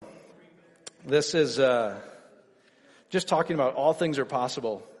This is just talking about all things are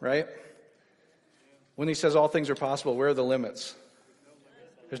possible, right? When he says all things are possible, where are the limits?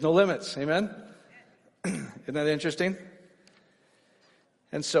 There's no limits. Amen? Isn't that interesting?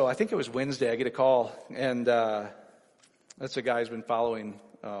 And so I think it was Wednesday, I get a call, and that's a guy who's been following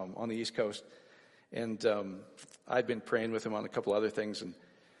on the East Coast. And I'd been praying with him on a couple other things,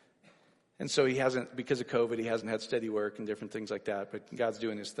 and so he hasn't, because of COVID, he hasn't had steady work and different things like that. But God's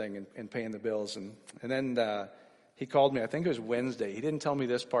doing his thing and paying the bills. And then he called me, I think it was Wednesday. He didn't tell me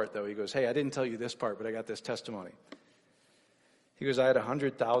this part, though. He goes, hey, I didn't tell you this part, but I got this testimony. He goes, I had a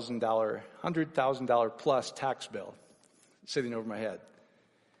 $100,000 plus tax bill sitting over my head.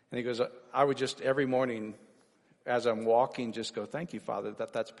 And he goes, I would just every morning as I'm walking just go, thank you, Father,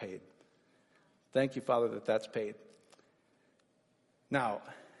 that's paid. Thank you, Father, that's paid. Now,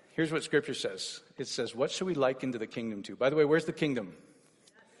 here's what Scripture says. It says, what should we liken to the kingdom to? By the way, where's the kingdom?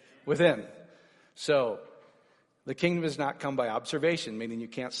 Within. So, the kingdom does not come by observation, meaning you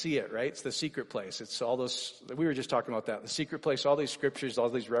can't see it, right? It's the secret place. It's all those, we were just talking about that. The secret place, all these scriptures, all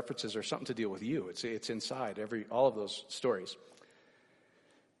these references are something to deal with you. It's inside all of those stories.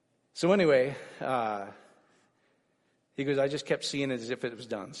 So anyway, he goes, I just kept seeing it as if it was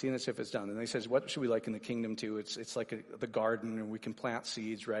done, seeing it as if it's done. And he says, what should we liken the kingdom to? It's like the garden, and we can plant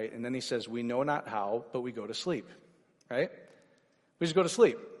seeds, right? And then he says, we know not how, but we go to sleep, right? We just go to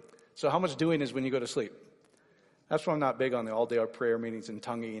sleep. So how much doing is when you go to sleep? That's why I'm not big on the all-day prayer meetings and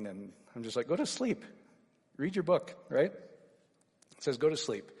tonguing, and I'm just like, go to sleep. Read your book, right? It says, go to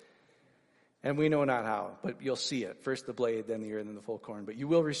sleep. And we know not how, but you'll see it. First the blade, then the ear, then the full corn. But you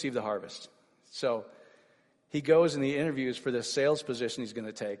will receive the harvest. So he goes and he interviews for this sales position he's going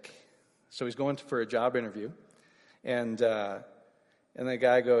to take. So he's going for a job interview. And the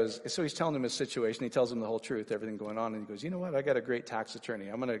guy goes, so he's telling him his situation. He tells him the whole truth, everything going on. And he goes, you know what? I got a great tax attorney.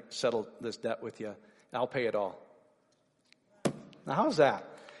 I'm going to settle this debt with you. And I'll pay it all. Now, how's that?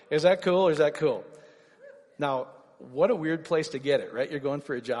 Is that cool or is that cool? Now, what a weird place to get it, right? You're going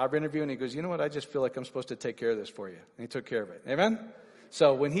for a job interview, and he goes, you know what? I just feel like I'm supposed to take care of this for you. And he took care of it. Amen?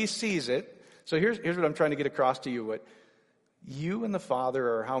 So when he sees it, so here's what I'm trying to get across to you. What you and the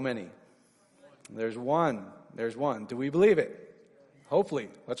Father are how many? There's one. There's one. Do we believe it? Hopefully.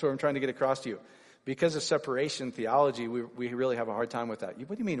 That's what I'm trying to get across to you. Because of separation theology, we really have a hard time with that.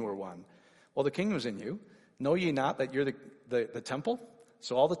 What do you mean we're one? Well, the kingdom's in you. Know ye not that you're the temple?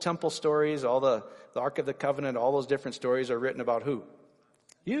 So all the temple stories, all the Ark of the Covenant, all those different stories are written about who?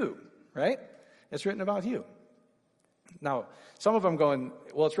 You, right? It's written about you. Now, some of them going,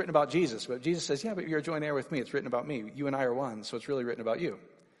 well, it's written about Jesus. But Jesus says, yeah, but you're a joint heir with me. It's written about me. You and I are one, so it's really written about you.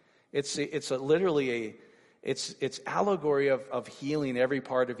 It's allegory of healing every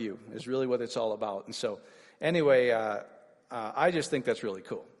part of you is really what it's all about. And so, anyway, I just think that's really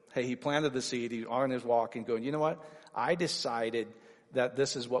cool. Hey, he planted the seed. He's on his walk and going, you know what? I decided that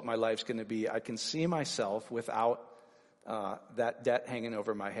this is what my life's going to be. I can see myself without that debt hanging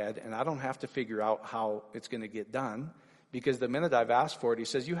over my head, and I don't have to figure out how it's going to get done, because the minute I've asked for it, he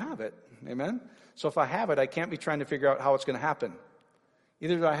says, you have it. Amen? So if I have it, I can't be trying to figure out how it's going to happen.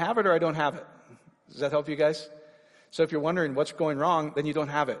 Either do I have it or I don't have it. Does that help you guys? So if you're wondering what's going wrong, then you don't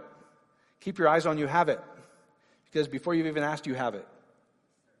have it. Keep your eyes on you have it, because before you've even asked, you have it.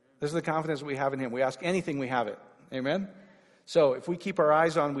 This is the confidence that we have in him. We ask anything, we have it. Amen? So if we keep our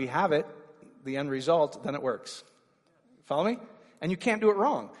eyes on we have it, the end result, then it works. Follow me? And you can't do it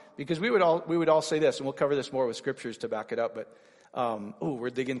wrong, because we would all say this, and we'll cover this more with scriptures to back it up. But we're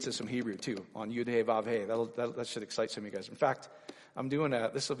digging into some Hebrew too on Yud Hey Vav Hey. That should excite some of you guys. In fact, I'm doing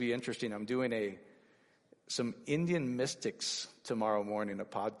this will be interesting. I'm doing some Indian mystics tomorrow morning, a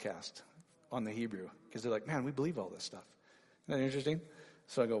podcast on the Hebrew, because they're like, man, we believe all this stuff. Isn't that interesting?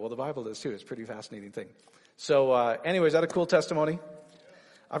 So I go, well, the Bible does too. It's a pretty fascinating thing. So anyway, is that a cool testimony?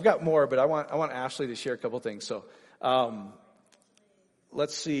 I've got more, but I want Ashley to share a couple things. So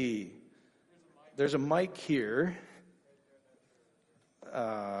let's see. There's a mic here.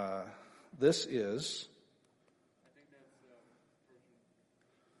 This is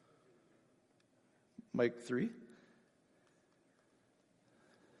mic 3.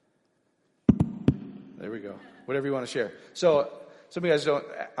 There we go. Whatever you want to share. So some of you guys don't,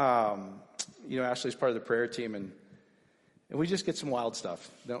 Ashley's part of the prayer team, and we just get some wild stuff,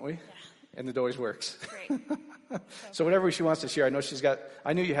 don't we? Yeah. And it always works. Great. So whatever she wants to share,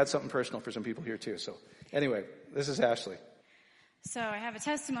 I knew you had something personal for some people here too. So anyway, this is Ashley. So I have a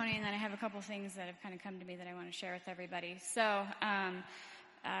testimony, and then I have a couple things that have kind of come to me that I want to share with everybody. So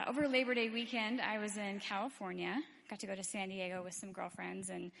over Labor Day weekend, I was in California. Got to go to San Diego with some girlfriends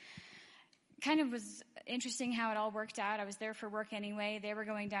and kind of was interesting how it all worked out. I was there for work anyway. They were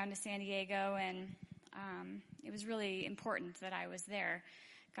going down to San Diego, and it was really important that I was there.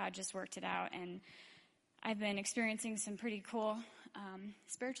 God just worked it out, and I've been experiencing some pretty cool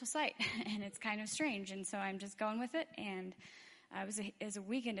spiritual sight, and it's kind of strange, and so I'm just going with it. And it was a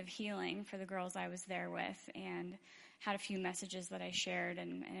weekend of healing for the girls I was there with, and had a few messages that I shared,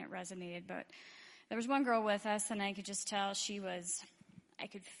 and it resonated. But there was one girl with us, and I could just tell I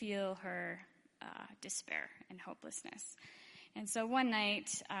could feel her despair and hopelessness. And so one night,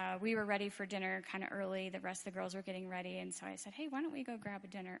 we were ready for dinner kind of early. The rest of the girls were getting ready, and so I said, hey, why don't we go grab a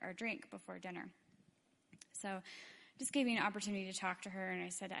dinner or drink before dinner? So just gave me an opportunity to talk to her, and I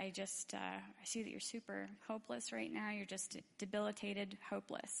said, I see that you're super hopeless right now. You're just debilitated,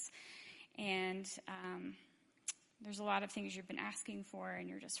 hopeless. And there's a lot of things you've been asking for, and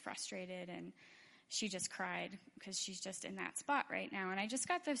you're just frustrated. And she just cried because she's just in that spot right now. And I just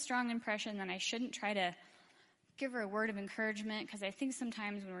got the strong impression that I shouldn't try to give her a word of encouragement, because I think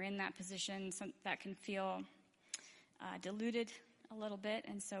sometimes when we're in that position, that can feel diluted a little bit.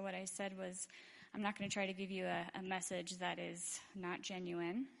 And so what I said was, I'm not going to try to give you a message that is not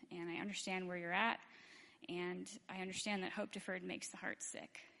genuine, and I understand where you're at, and I understand that hope deferred makes the heart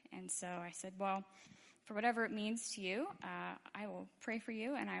sick. And so I said, well, for whatever it means to you, I will pray for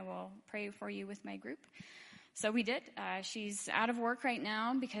you, and I will pray for you with my group. So we did. She's out of work right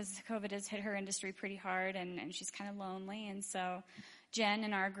now because COVID has hit her industry pretty hard, and she's kind of lonely. And so Jen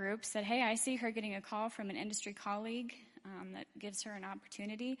in our group said, hey, I see her getting a call from an industry colleague that gives her an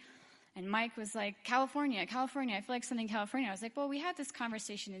opportunity. And Mike was like, California, I feel like something California. I was like, well, we had this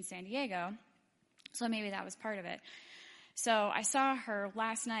conversation in San Diego, so maybe that was part of it. So I saw her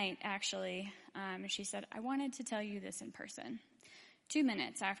last night, actually, and she said, I wanted to tell you this in person. 2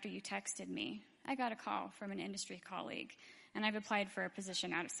 minutes after you texted me, I got a call from an industry colleague, and I've applied for a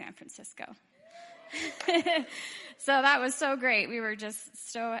position out of San Francisco. So that was so great. We were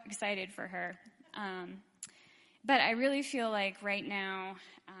just so excited for her. But I really feel like right now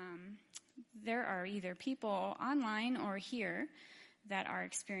there are either people online or here that are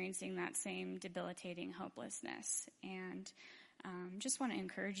experiencing that same debilitating hopelessness. And just want to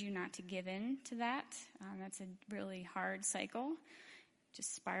encourage you not to give in to that. That's a really hard cycle.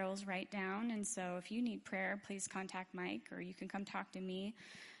 Just spirals right down. And so if you need prayer, please contact Mike, or you can come talk to me.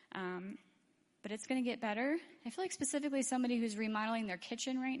 But it's going to get better. I feel like specifically somebody who's remodeling their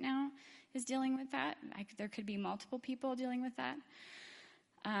kitchen right now is dealing with that. There could be multiple people dealing with that.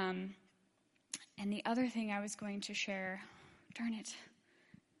 And the other thing I was going to share, darn it,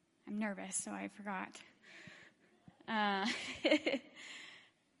 I'm nervous, so I forgot.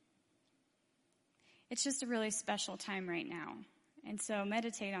 It's just a really special time right now. And so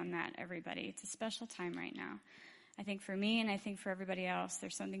meditate on that, everybody. It's a special time right now. I think for me, and I think for everybody else,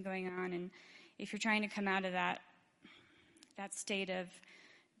 there's something going on. And if you're trying to come out of that state of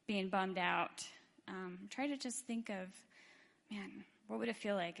being bummed out, try to just think of, man, what would it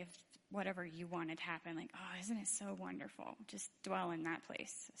feel like if whatever you wanted happened? Like, oh, isn't it so wonderful? Just dwell in that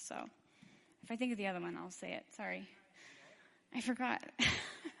place. So if I think of the other one, I'll say it. Sorry. I forgot.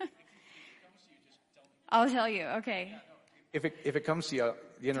 I'll tell you. Okay. If it comes to you,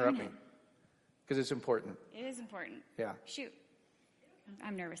 you interrupt me, because it's important. It is important. Yeah. Shoot.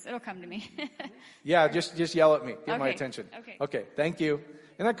 I'm nervous. It'll come to me. Yeah, just yell at me. Get my attention. Okay. Thank you.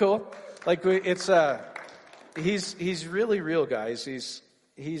 Isn't that cool? Like he's really real, guys.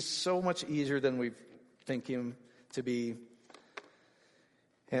 He's so much easier than we think him to be.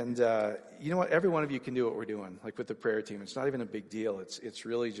 And you know what? Every one of you can do what we're doing, like with the prayer team. It's not even a big deal. It's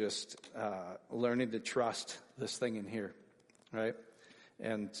really just learning to trust this thing in here, right?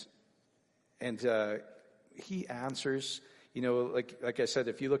 And he answers. You know, like I said,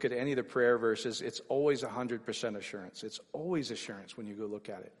 if you look at any of the prayer verses, it's always 100% assurance. It's always assurance when you go look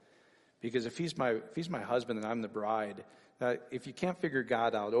at it. Because if he's my husband and I'm the bride, if you can't figure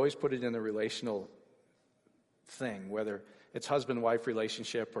God out, always put it in a relational thing, whether it's husband-wife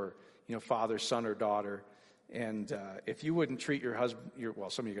relationship or, you know, father, son, or daughter. And if you wouldn't treat your husband, well,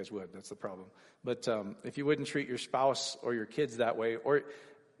 some of you guys would, that's the problem. But if you wouldn't treat your spouse or your kids that way, or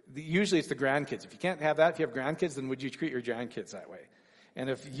usually it's the grandkids. If you can't have that, if you have grandkids, then would you treat your grandkids that way? And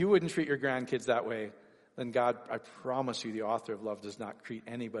if you wouldn't treat your grandkids that way, then God, I promise you, the author of love does not treat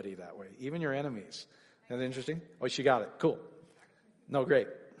anybody that way, even your enemies. Isn't that interesting? Oh, she got it. Cool. No, great.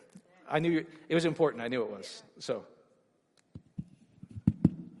 I knew it was important. I knew it was. So.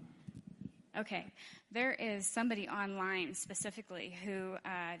 Okay. There is somebody online specifically who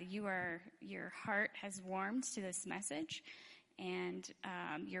your heart has warmed to this message, and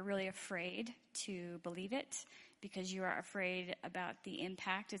you're really afraid to believe it because you are afraid about the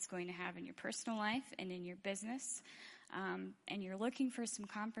impact it's going to have in your personal life and in your business. And you're looking for some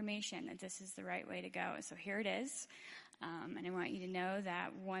confirmation that this is the right way to go. So here it is. And I want you to know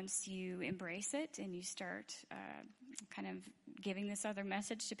that once you embrace it and you start kind of giving this other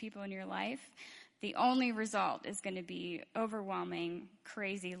message to people in your life, the only result is going to be overwhelming,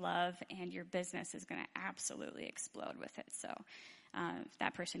 crazy love, and your business is going to absolutely explode with it. So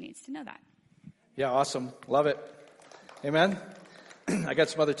that person needs to know that. Yeah, awesome. Love it. Amen. I got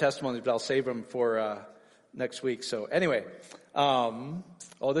some other testimonies, but I'll save them for next week. So anyway,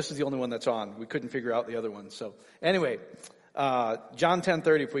 this is the only one that's on. We couldn't figure out the other one. So anyway, John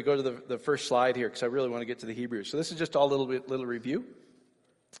 10:30, if we go to the first slide here, because I really want to get to the Hebrews. So this is just all little review.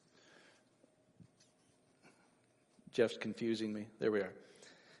 Jeff's confusing me. There we are.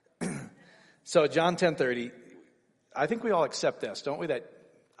 So John 10:30, I think we all accept this, don't we? That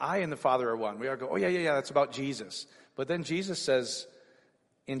I and the Father are one. We all go, oh yeah, that's about Jesus. But then Jesus says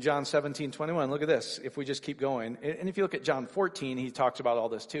in John 17:21, look at this. If we just keep going, and if you look at John 14, he talks about all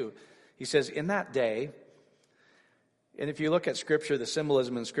this too. He says, in that day, and if you look at Scripture, the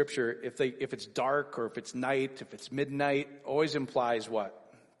symbolism in Scripture, if it's dark or if it's night, if it's midnight, always implies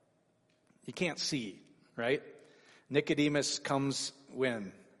what? You can't see, right? Nicodemus comes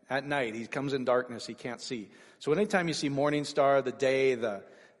when? At night. He comes in darkness. He can't see. So anytime you see morning star, the day, the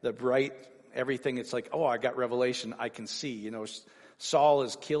bright, everything, it's like, oh, I got revelation. I can see. You know, Saul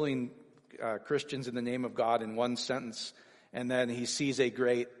is killing Christians in the name of God in one sentence. And then he sees a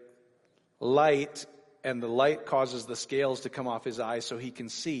great light, and the light causes the scales to come off his eyes so he can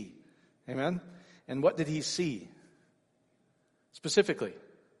see. Amen? And what did he see? Specifically,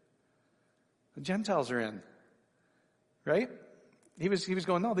 the Gentiles are in. Right? He was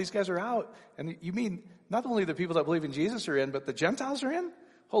going, no, these guys are out. And you mean not only the people that believe in Jesus are in, but the Gentiles are in?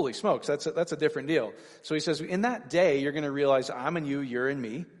 Holy smokes, that's a different deal. So he says, in that day, you're going to realize I'm in you, you're in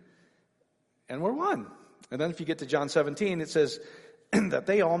me, and we're one. And then if you get to John 17, it says that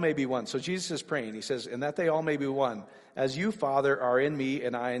they all may be one. So Jesus is praying. He says, and that they all may be one, as you, Father, are in me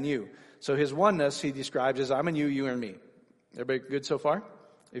and I in you. So his oneness he describes as I'm in you, you in me. Everybody good so far?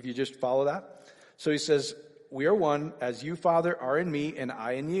 If you just follow that. So he says, we are one, as you, Father, are in me, and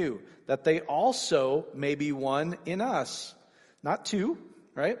I in you, that they also may be one in us. Not two,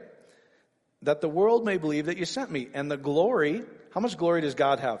 right? That the world may believe that you sent me. And the glory, how much glory does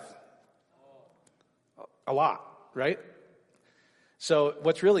God have? A lot, right? So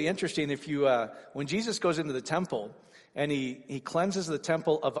what's really interesting, if you, when Jesus goes into the temple, and he cleanses the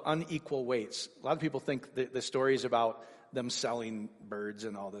temple of unequal weights. A lot of people think the story is about them selling birds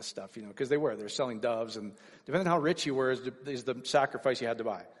and all this stuff, you know, because they're selling doves, and depending on how rich you were is the sacrifice you had to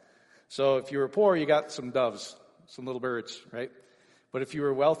buy. So if you were poor, you got some doves, some little birds, right? But if you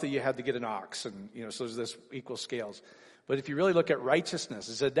were wealthy, you had to get an ox, and, you know, so there's this equal scales. But if you really look at righteousness,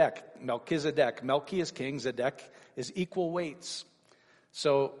 Zedek, Melchizedek, Melchi is king, Zedek is equal weights.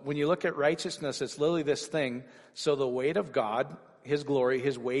 So when you look at righteousness, it's literally this thing. So the weight of God, his glory,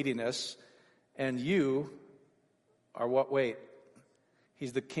 his weightiness, and you are what weight?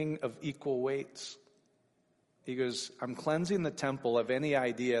 He's the king of equal weights. He goes, I'm cleansing the temple of any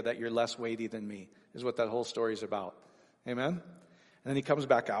idea that you're less weighty than me, is what that whole story is about. Amen? And then he comes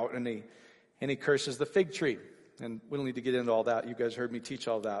back out and he curses the fig tree. And we don't need to get into all that. You guys heard me teach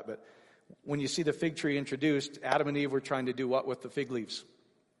all that. But when you see the fig tree introduced, Adam and Eve were trying to do what with the fig leaves?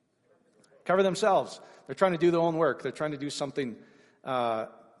 Cover themselves. They're trying to do their own work. They're trying to do something that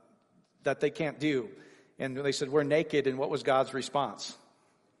they can't do. And they said, we're naked. And what was God's response?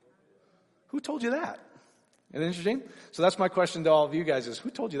 Who told you that? Isn't it interesting? So that's my question to all of you guys is, who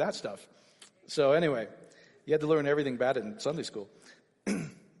told you that stuff? So anyway, you had to learn everything bad in Sunday school.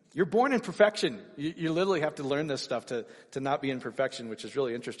 You're born in perfection. You literally have to learn this stuff to not be in perfection, which is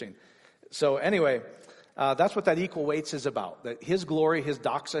really interesting. So anyway, that's what that equal weights is about. That his glory, his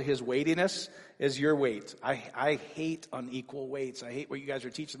doxa, his weightiness is your weight. I hate unequal weights. I hate what you guys are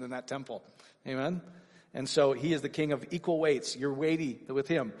teaching in that temple. Amen? And so he is the king of equal weights. You're weighty with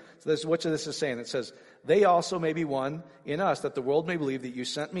him. So this is what this is saying. It says, they also may be one in us, that the world may believe that you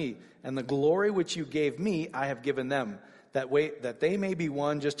sent me. And the glory which you gave me, I have given them. That they may be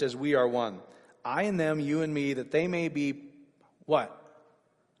one just as we are one. I and them, you and me, that they may be what?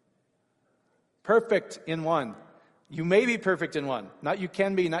 Perfect in one. You may be perfect in one. Not you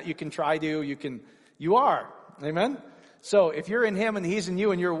can be, not you can try to, you are. Amen? So if you're in him and he's in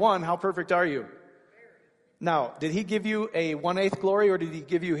you and you're one, how perfect are you? Now, did he give you a 1/8 glory or did he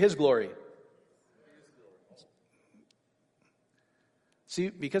give you his glory? See,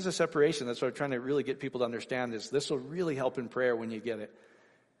 because of separation, that's what I'm trying to really get people to understand is this will really help in prayer when you get it.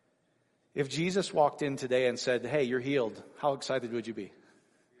 If Jesus walked in today and said, hey, you're healed, how excited would you be?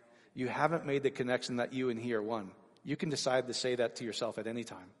 You haven't made the connection that you and he are one. You can decide to say that to yourself at any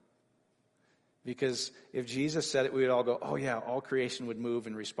time. Because if Jesus said it, we would all go, oh yeah, all creation would move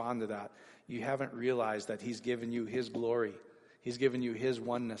and respond to that. You haven't realized that he's given you his glory. He's given you his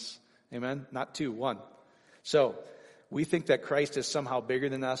oneness. Amen? Not two, one. So, we think that Christ is somehow bigger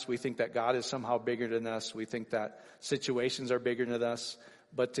than us. We think that God is somehow bigger than us. We think that situations are bigger than us.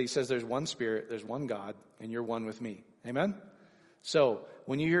 But he says there's one Spirit, there's one God, and you're one with me. Amen? So,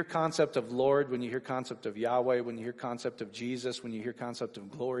 when you hear concept of Lord, when you hear concept of Yahweh, when you hear concept of Jesus, when you hear concept of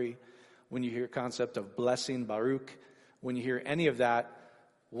glory, when you hear concept of blessing, Baruch, when you hear any of that,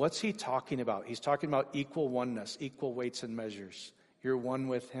 what's he talking about? He's talking about equal oneness, equal weights and measures. You're one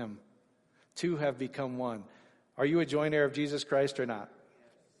with him. Two have become one. Are you a joint heir of Jesus Christ or not?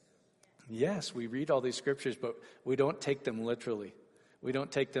 Yes, we read all these scriptures, but we don't take them literally. We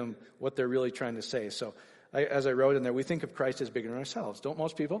don't take them what they're really trying to say. So, as I wrote in there, we think of Christ as bigger than ourselves. Don't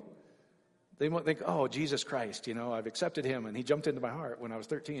most people? They might think, oh, Jesus Christ, I've accepted him, and he jumped into my heart when I was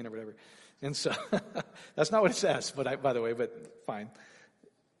 13 or whatever. And so, that's not what it says, by the way, but fine.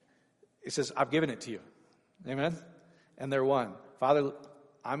 It says, I've given it to you. Amen? And they're one. Father,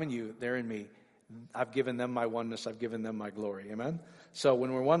 I'm in you, they're in me. I've given them my oneness. I've given them my glory. Amen? So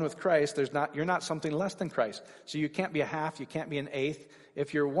when we're one with Christ, you're not something less than Christ. So you can't be a half. You can't be an eighth.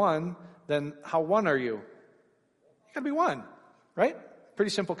 If you're one, then how one are you? You gotta be one, right?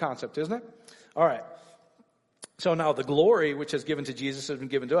 Pretty simple concept, isn't it? All right. So now the glory which is given to Jesus has been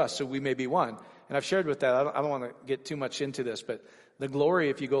given to us, so we may be one. And I've shared with that. I don't want to get too much into this, but the glory,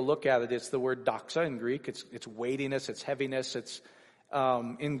 if you go look at it, it's the word doxa in Greek. It's weightiness. It's heaviness. It's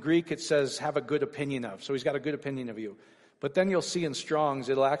in Greek, it says, have a good opinion of. So he's got a good opinion of you. But then you'll see in Strong's,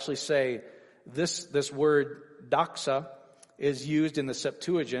 it'll actually say this word doxa is used in the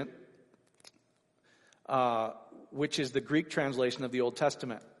Septuagint, which is the Greek translation of the Old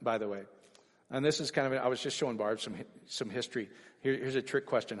Testament, by the way. And this is I was just showing Barb some history. Here's a trick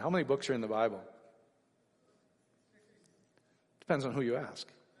question. How many books are in the Bible? Depends on who you ask.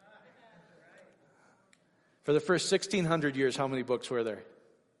 For the first 1,600 years, how many books were there?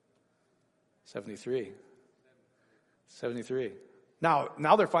 73. 73. Now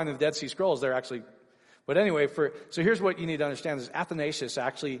they're finding the Dead Sea Scrolls. They're actually, but anyway, so here's what you need to understand is Athanasius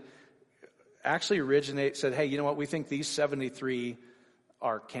actually said, hey, you know what? We think these 73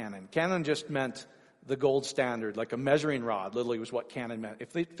 are canon. Canon just meant the gold standard, like a measuring rod, literally was what canon meant.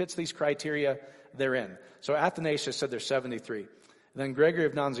 If it fits these criteria, they're in. So Athanasius said there's 73. Then Gregory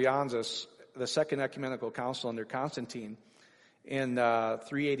of Nazianzus, the Second Ecumenical Council under Constantine, in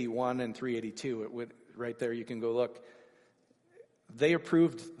 381 and 382, right there, you can go look. They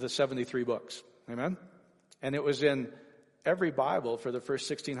approved the 73 books. Amen? And it was in every Bible for the first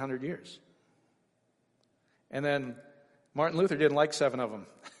 1,600 years. And then Martin Luther didn't like 7 of them.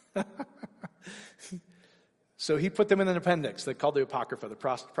 So he put them in an appendix. They called the Apocrypha. The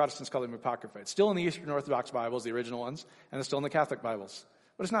Protestants called them Apocrypha. It's still in the Eastern Orthodox Bibles, the original ones, and it's still in the Catholic Bibles.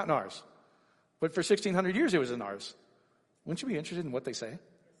 But it's not in ours. But for 1,600 years it was in ours. Wouldn't you be interested in what they say?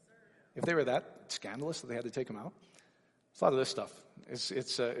 If they were that scandalous that they had to take them out? It's a lot of this stuff.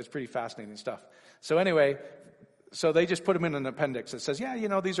 It's pretty fascinating stuff. So anyway, so they just put them in an appendix that says,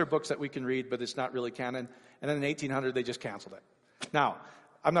 yeah, these are books that we can read, but it's not really canon. And then in 1800, they just canceled it. Now,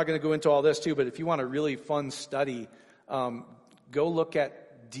 I'm not going to go into all this too, but if you want a really fun study, go look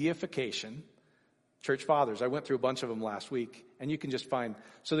at deification, church fathers. I went through a bunch of them last week, and you can just find.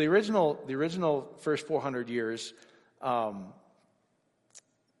 So the original first 400 years,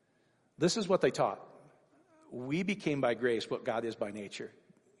 this is what they taught. We became by grace what God is by nature.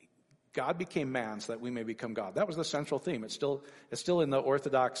 God became man so that we may become God. That was the central theme. It's still in the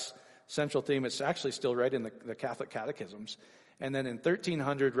Orthodox central theme. It's actually still right in the Catholic catechisms. And then in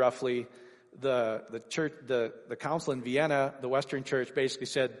 1300, roughly, the church, the council in Vienna, the Western Church, basically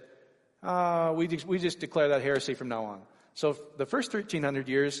said, we just declare that heresy from now on. So the first 1,300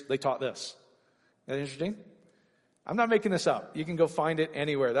 years, they taught this. Isn't that interesting? I'm not making this up. You can go find it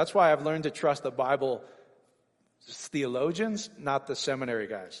anywhere. That's why I've learned to trust the Bible theologians, not the seminary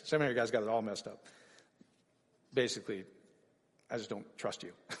guys. Seminary guys got it all messed up. Basically, I just don't trust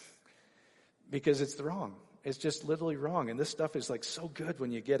you. Because it's wrong. It's just literally wrong. And this stuff is like so good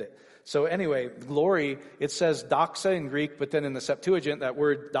when you get it. So anyway, glory, it says doxa in Greek, but then in the Septuagint, that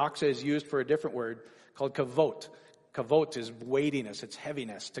word doxa is used for a different word called kavot. Kavot is weightiness. It's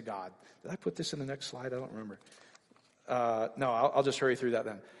heaviness to God. Did I put this in the next slide? I don't remember. No, I'll just hurry through that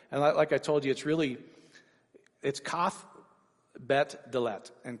then. And like I told you, it's kaf, bet, delet.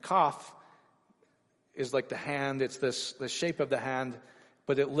 And kaf is like the hand. It's the shape of the hand.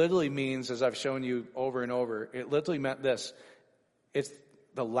 But it literally means, as I've shown you over and over, it literally meant this. It's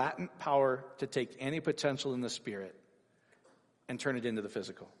the latent power to take any potential in the spirit and turn it into the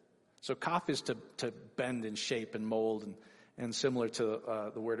physical. So kaf is to bend and shape and mold, and similar to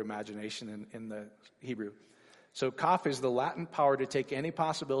the word imagination in the Hebrew. So kaf is the latent power to take any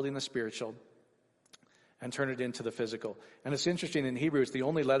possibility in the spiritual and turn it into the physical. And it's interesting, in Hebrew, it's the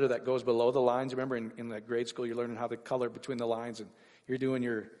only letter that goes below the lines. Remember in the grade school, you're learning how to color between the lines, and you're doing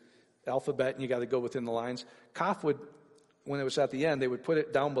your alphabet, and you got to go within the lines. Kaf would, when it was at the end, they would put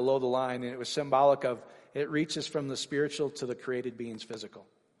it down below the line, and it was symbolic of it reaches from the spiritual to the created being's physical.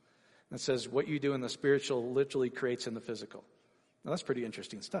 And it says what you do in the spiritual literally creates in the physical. Now that's pretty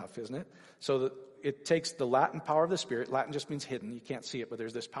interesting stuff, isn't it? So it takes the latent power of the Spirit. Latent just means hidden. You can't see it, but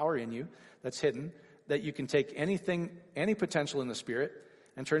there's this power in you that's hidden, that you can take anything, any potential in the Spirit,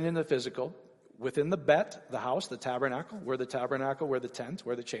 and turn it into the physical. Within the bet, the house, the tabernacle, we're the tent,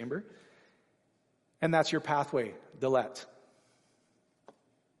 we're the chamber. And that's your pathway, Delet.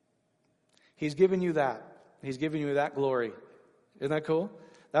 He's given you that. He's given you that glory. Isn't that cool?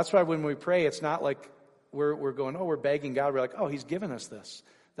 That's why when we pray, it's not like we're going, we're begging God. We're like, He's given us this.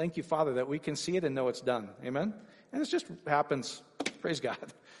 Thank you, Father, that we can see it and know it's done. Amen? And it just happens. Praise God.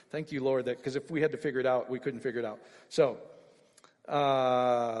 Thank you, Lord, that because if we had to figure it out, we couldn't figure it out. So,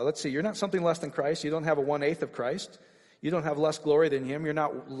 let's see. You're not something less than Christ. You don't have a 1/8 of Christ. You don't have less glory than Him. You're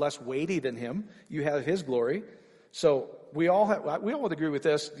not less weighty than Him. You have His glory. So we all would agree with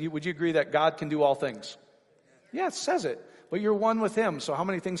this. Would you agree that God can do all things? Yeah, it says it. But you're one with Him. So how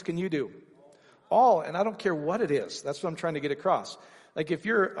many things can you do? All. And I don't care what it is. That's what I'm trying to get across. Like if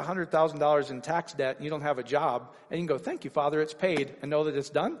you're $100,000 in tax debt and you don't have a job, and you can go, thank you, Father, it's paid, and know that it's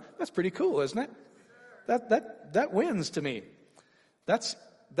done, that's pretty cool, isn't it? That wins to me. That's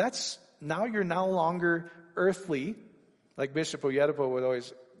now you're no longer earthly. Like Bishop Oyedepo would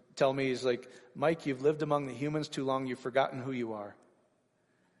always tell me, he's like, Mike, you've lived among the humans too long, you've forgotten who you are.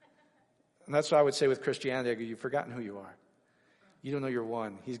 And that's what I would say with Christianity. You've forgotten who you are. You don't know you're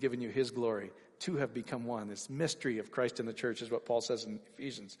one. He's given you His glory. Two have become one. This mystery of Christ in the church is what Paul says in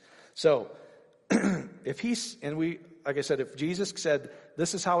Ephesians. So, if Jesus said,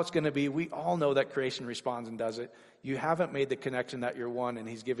 this is how it's going to be, we all know that creation responds and does it. You haven't made the connection that you're one and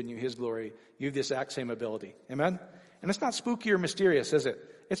He's given you His glory. You have the exact same ability. Amen? And it's not spooky or mysterious, is it?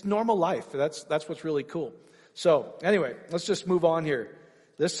 It's normal life. That's what's really cool. So, anyway, let's just move on here.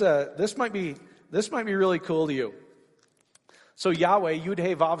 This might be really cool to you. So Yahweh, Yud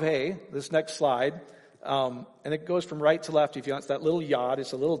He Vav He, this next slide, and it goes from right to left. If you want, it's that little yod.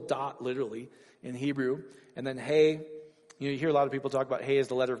 It's a little dot, literally, in Hebrew. And then He, you hear a lot of people talk about He as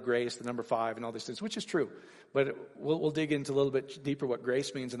the letter of grace, the number 5, and all these things, which is true. But we'll dig into a little bit deeper what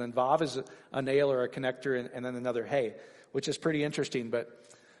grace means. And then Vav is a nail or a connector, and then another He, which is pretty interesting. But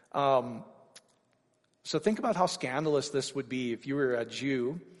so think about how scandalous this would be if you were a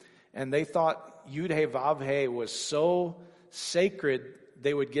Jew, and they thought Yud He Vav He was so sacred,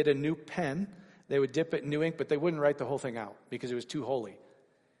 they would get a new pen, they would dip it in new ink, but they wouldn't write the whole thing out because it was too holy.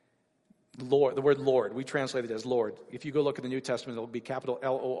 Lord, the word Lord, we translate it as Lord. If you go look at the New Testament, it'll be capital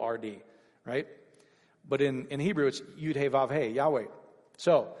Lord, right? But in Hebrew, it's Yud He Vav He, Yahweh.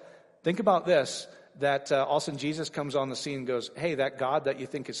 So think about this, that all of a sudden Jesus comes on the scene and goes, hey, that God that you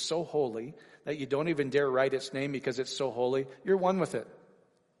think is so holy, that you don't even dare write its name because it's so holy, you're one with it.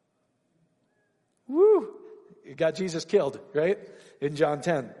 Woo! It got Jesus killed, right? In John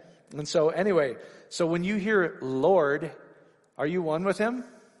 10. And so anyway, so when you hear Lord, are you one with Him?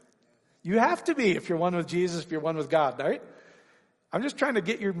 You have to be if you're one with Jesus, if you're one with God, right? I'm just trying to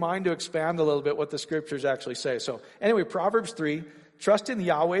get your mind to expand a little bit what the scriptures actually say. So anyway, Proverbs 3, trust in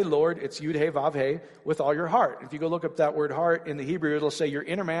Yahweh, Lord, it's Yud He Vav He, with all your heart. If you go look up that word heart in the Hebrew, it'll say your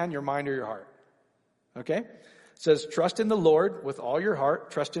inner man, your mind, or your heart. Okay? It says trust in the Lord with all your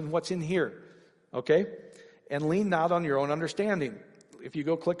heart. Trust in what's in here. Okay? And lean not on your own understanding. If you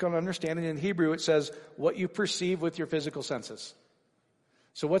go click on understanding in Hebrew, it says what you perceive with your physical senses.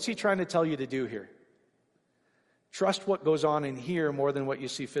 So what's he trying to tell you to do here? Trust what goes on in here more than what you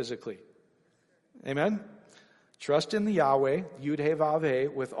see physically. Amen? Trust in the Yahweh, Yud He Vav He,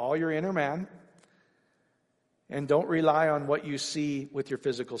 with all your inner man. And don't rely on what you see with your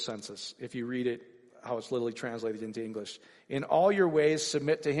physical senses. If you read it, how it's literally translated into English. In all your ways,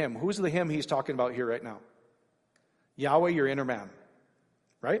 submit to Him. Who's the Him he's talking about here right now? Yahweh, your inner man.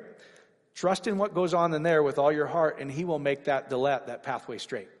 Right? Trust in what goes on in there with all your heart, and He will make that Delet, that pathway,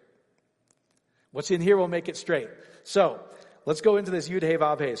 straight. What's in here will make it straight. So, let's go into this Yud He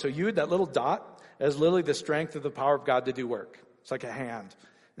Vav He. So Yud, that little dot, is literally the strength of the power of God to do work. It's like a hand.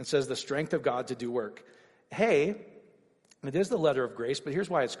 It says the strength of God to do work. He It is the letter of grace, but here's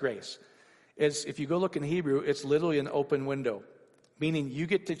why it's grace. If you go look in Hebrew, it's literally an open window, meaning you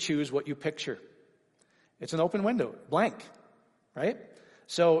get to choose what you picture. It's an open window, blank, right?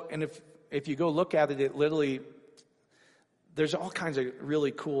 So, and if you go look at it, it literally, there's all kinds of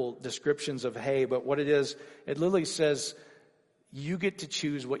really cool descriptions of hay, but what it is, it literally says you get to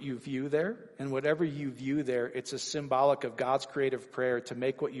choose what you view there, and whatever you view there, it's a symbolic of God's creative prayer to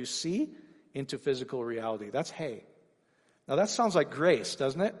make what you see into physical reality. That's hay. Now that sounds like grace,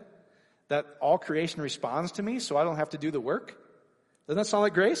 doesn't it? That all creation responds to me, so I don't have to do the work. Doesn't that sound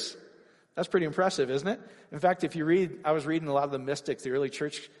like grace? That's pretty impressive, isn't it? In fact, if you read, I was reading a lot of the mystics, the early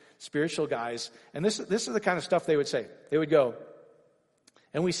church spiritual guys, and this is the kind of stuff they would say. They would go,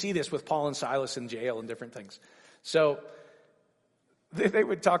 and we see this with Paul and Silas in jail and different things. So they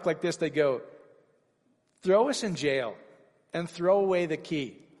would talk like this. They go, throw us in jail and throw away the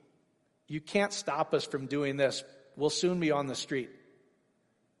key. You can't stop us from doing this. We'll soon be on the street.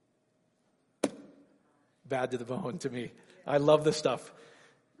 Bad to the bone to me. I love this stuff.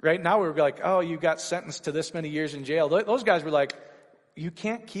 Right now we're like, oh, you got sentenced to this many years in jail. Those guys were like, you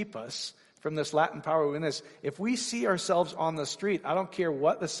can't keep us from this Latin power in this. If we see ourselves on the street, I don't care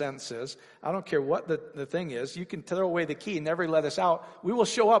what the sentence is. I don't care what the thing is. You can throw away the key and never let us out. We will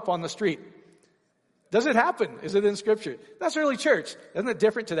show up on the street. Does it happen? Is it in Scripture? That's early church. Isn't it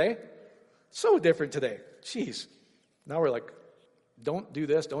different today? So different today. Jeez. Now we're like, don't do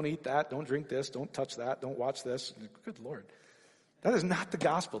this, don't eat that, don't drink this, don't touch that, don't watch this. Good Lord. That is not the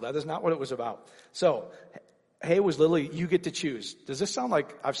gospel. That is not what it was about. So, hay was literally, you get to choose. Does this sound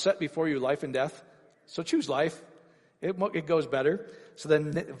like I've set before you life and death? So choose life. It goes better. So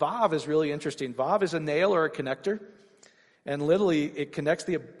then Vav is really interesting. Vav is a nail or a connector. And literally it connects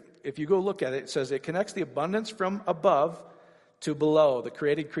if you go look at it, it says it connects the abundance from above to below, the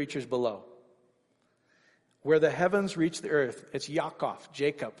created creatures below. Where the heavens reach the earth, it's Yaakov,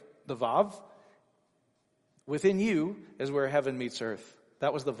 Jacob, the Vav. Within you is where heaven meets earth.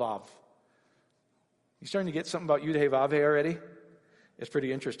 That was the Vav. You starting to get something about Yud Hey Vav Hey already? It's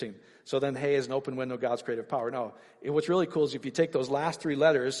pretty interesting. So then Hey is an open window, God's creative power. No, what's really cool is if you take those last three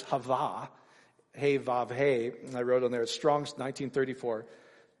letters, Hava, Hey Vav Hey, and I wrote on there, it's Strong's 1934,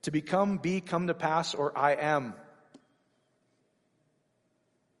 to become, be, come to pass, or I am.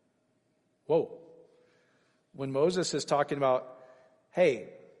 Whoa. When Moses is talking about, hey,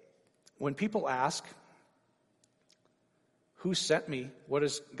 when people ask, who sent me? What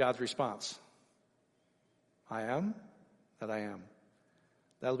is God's response? I am that I am.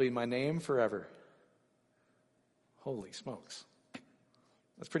 That'll be my name forever. Holy smokes.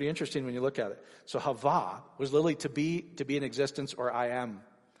 That's pretty interesting when you look at it. So Hava was literally to be in existence, or I am.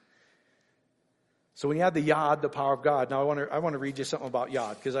 So when you add the Yod, the power of God, now I want to read you something about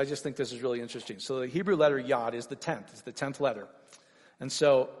Yod, because I just think this is really interesting. So the Hebrew letter Yod is the 10th. It's the 10th letter. And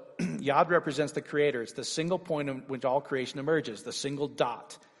so Yod represents the creator. It's the single point in which all creation emerges, the single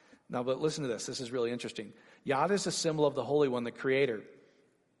dot. Now, but listen to this. This is really interesting. Yod is a symbol of the Holy One, the creator.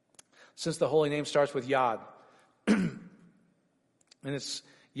 Since the holy name starts with Yod. And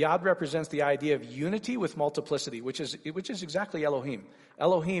Yod represents the idea of unity with multiplicity, which is exactly Elohim.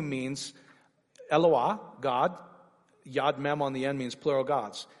 Elohim means Eloah, God. Yod Mem on the end means plural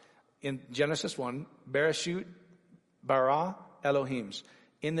gods. In Genesis 1, Bereshit, bara, Elohims.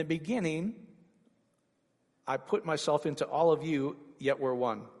 In the beginning, I put myself into all of you, yet we're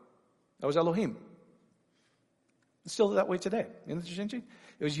one. That was Elohim. It's still that way today. Isn't it interesting?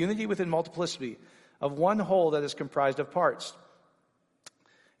 It was unity within multiplicity of one whole that is comprised of parts.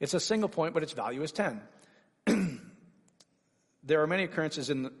 It's a single point, but its value is 10. There are many occurrences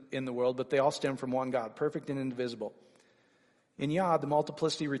in the world, but they all stem from one God, perfect and indivisible. In Yod, the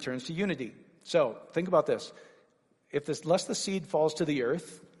multiplicity returns to unity. So, think about this. Unless the seed falls to the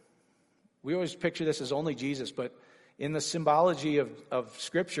earth, we always picture this as only Jesus, but in the symbology of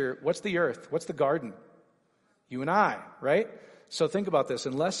Scripture, what's the earth? What's the garden? You and I, right? So think about this.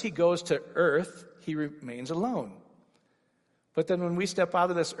 Unless he goes to earth, he remains alone. But then when we step out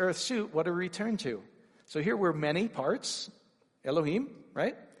of this earth suit, what do we return to? So here we're many parts, Elohim,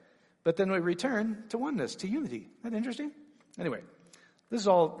 right? But then we return to oneness, to unity. Isn't that interesting? Anyway, this is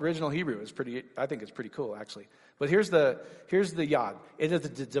all original Hebrew. I think it's pretty cool, actually. But here's the Yod.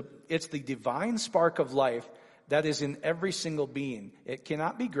 It's the divine spark of life that is in every single being. It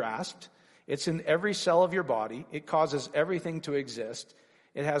cannot be grasped. It's in every cell of your body. It causes everything to exist.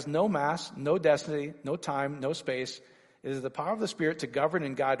 It has no mass, no destiny, no time, no space. It is the power of the Spirit to govern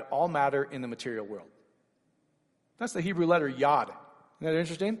and guide all matter in the material world. That's the Hebrew letter Yod. Isn't that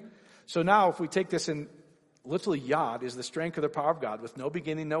interesting? So now if we take this in, literally Yod is the strength of the power of God with no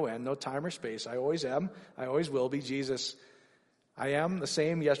beginning, no end, no time or space. I always am. I always will be. Jesus I am the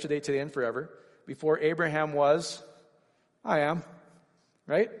same yesterday, today, and forever. Before Abraham was, I am.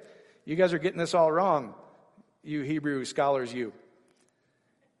 Right? You guys are getting this all wrong. You Hebrew scholars, you.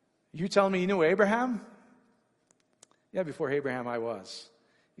 You telling me you knew Abraham? Yeah, before Abraham I was.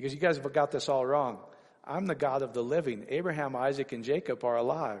 Because you guys have got this all wrong. I'm the God of the living. Abraham, Isaac, and Jacob are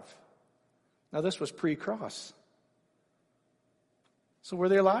alive. Now this was pre-cross. So were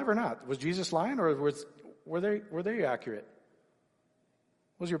they alive or not? Was Jesus lying, or were they accurate?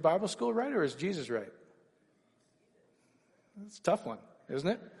 Was your Bible school right, or is Jesus right? It's a tough one, isn't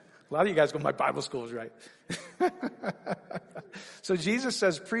it? A lot of you guys go, my Bible school is right. So Jesus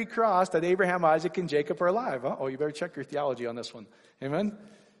says pre-cross that Abraham, Isaac, and Jacob are alive. Oh, you better check your theology on this one. Amen?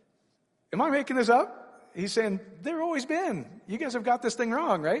 Am I making this up? He's saying, they've always been. You guys have got this thing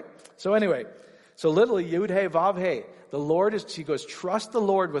wrong, right? So anyway, so literally, Yud He Vav He. The Lord is, he goes, trust the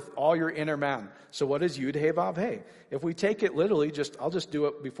Lord with all your inner man. So what is Yud He Vav He? If we take it literally, I'll just do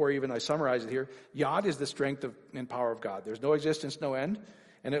it before even I summarize it here. Yod is the strength and power of God. There's no existence, no end.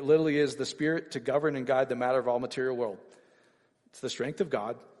 And it literally is the spirit to govern and guide the matter of all material world. It's the strength of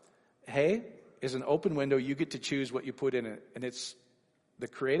God. He is an open window. You get to choose what you put in it. And it's the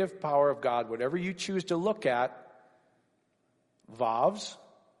creative power of God. Whatever you choose to look at, Vavs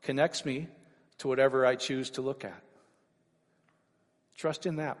connects me to whatever I choose to look at. Trust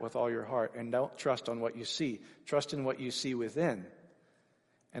in that with all your heart, and don't trust on what you see. Trust in what you see within,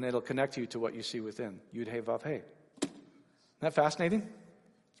 and it'll connect you to what you see within. Yud He Vav He. Isn't that fascinating?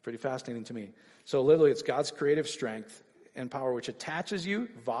 It's pretty fascinating to me. So literally, it's God's creative strength and power which attaches you,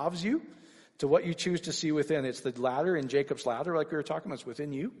 vavs you, to what you choose to see within. It's the ladder in Jacob's ladder, like we were talking about. It's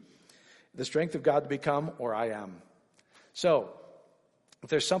within you. The strength of God to become, or I am. So, if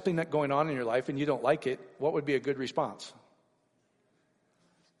there's something that's going on in your life and you don't like it, what would be a good response?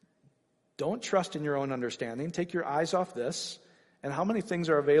 Don't trust in your own understanding. Take your eyes off this. And how many things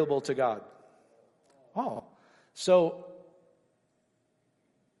are available to God? All. So,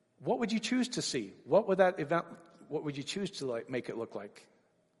 what would you choose to see? What would you choose to make it look like?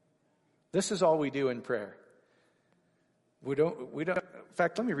 This is all we do in prayer. We don't, in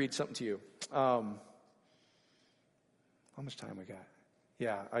fact, let me read something to you. How much time we got?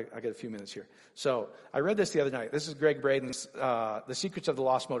 Yeah, I got a few minutes here. So I read this the other night. This is Greg Braden's The Secrets of the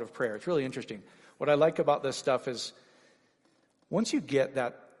Lost Mode of Prayer. It's really interesting. What I like about this stuff is once you get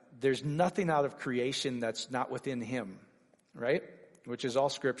that there's nothing out of creation that's not within him, right? Which is all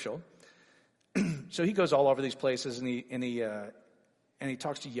scriptural. So he goes all over these places and he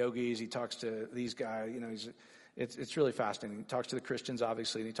talks to yogis, he talks to these guys, it's really fascinating. He talks to the Christians,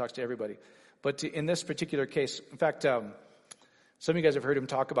 obviously, and he talks to everybody. But in this particular case, in fact, some of you guys have heard him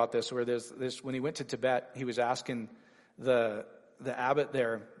talk about this, where there's this, when he went to Tibet, he was asking the abbot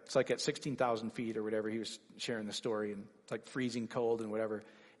there, it's like at 16,000 feet or whatever, he was sharing the story, and it's like freezing cold and whatever. And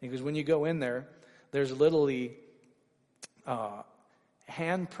he goes, when you go in there, there's literally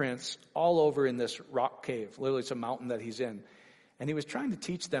handprints all over in this rock cave. Literally, it's a mountain that he's in. And he was trying to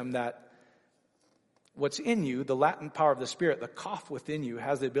teach them that what's in you, the latent power of the Spirit, the Kaf within you,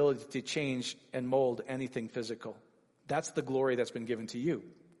 has the ability to change and mold anything physical. That's the glory that's been given to you.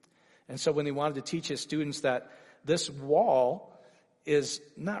 And so when he wanted to teach his students that this wall is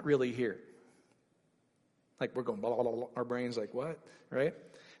not really here. Like we're going, blah, blah, blah, our brain's like, what? Right?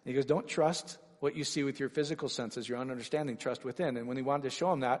 And he goes, don't trust what you see with your physical senses, your own understanding, trust within. And when he wanted to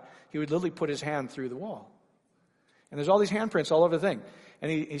show him that, he would literally put his hand through the wall. And there's all these handprints all over the thing.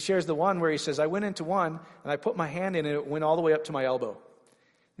 And he shares the one where he says, I went into one, and I put my hand in, and it went all the way up to my elbow. And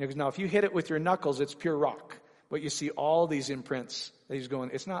he goes, now, if you hit it with your knuckles, it's pure rock. But you see all these imprints that he's going,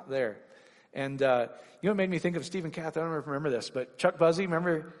 it's not there. And you know what made me think of Stephen Cath? I don't know if you remember this, but Chuck Buzzy,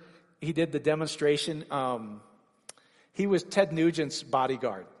 remember he did the demonstration? He was Ted Nugent's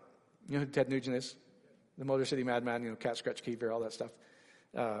bodyguard. You know who Ted Nugent is? The Motor City Madman, Cat Scratch Keeper, all that stuff.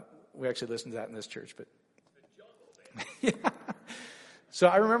 We actually listened to that in this church, but yeah. So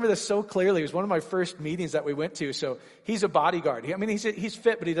I remember this so clearly. It was one of my first meetings that we went to. So he's a bodyguard. He's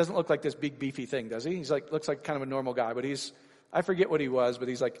fit, but he doesn't look like this big beefy thing, does he? Looks like kind of a normal guy, but I forget what he was, but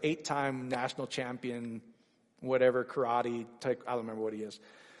he's like 8-time national champion, whatever, karate type. I don't remember what he is.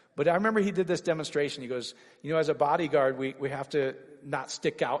 But I remember he did this demonstration. He goes, as a bodyguard, we have to not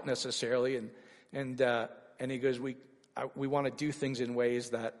stick out necessarily. And he goes, we want to do things in ways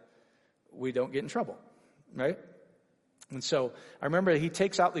that we don't get in trouble, right? And so I remember he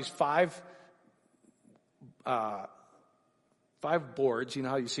takes out these five boards,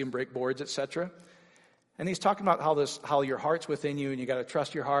 how you see him break boards, etc. And he's talking about how your heart's within you and you got to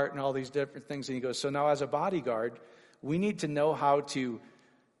trust your heart and all these different things. And he goes, so now as a bodyguard, we need to know how to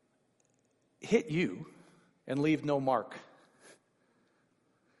hit you and leave no mark.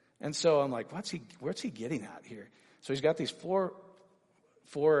 And so I'm like, what's he getting at here? So he's got these four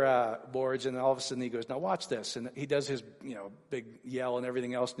boards, and all of a sudden he goes, now watch this. And he does his, big yell and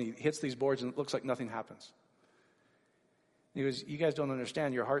everything else, and he hits these boards, and it looks like nothing happens. He goes, you guys don't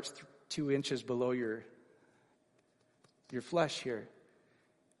understand. Your heart's 2 inches below your flesh here.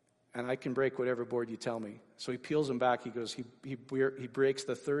 And I can break whatever board you tell me. So he peels them back. He goes, he breaks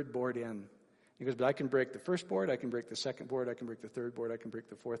the third board in. He goes, but I can break the first board, I can break the second board, I can break the third board, I can break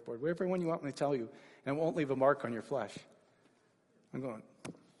the fourth board. Whatever one you want me to tell you, and it won't leave a mark on your flesh. I'm going,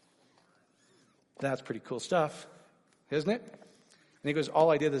 that's pretty cool stuff, isn't it? And he goes,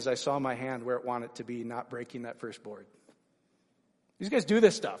 all I did is I saw my hand where it wanted to be, not breaking that first board. These guys do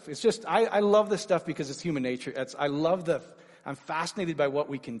this stuff. It's just, I love this stuff because it's human nature. I'm fascinated by what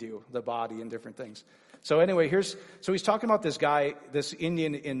we can do, the body and different things. So anyway, so he's talking about this guy, this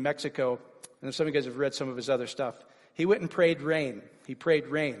Indian in Mexico, and if some of you guys have read some of his other stuff, he went and prayed rain. He prayed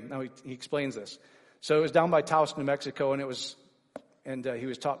rain. Now he explains this. So it was down by Taos, New Mexico, and he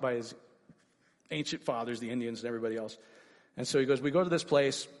was taught by his ancient fathers, the Indians and everybody else. And so he goes, we go to this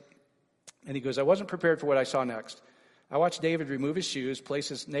place, and he goes, I wasn't prepared for what I saw next. I watched David remove his shoes, place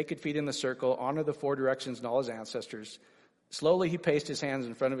his naked feet in the circle, honor the 4 directions and all his ancestors. Slowly he placed his hands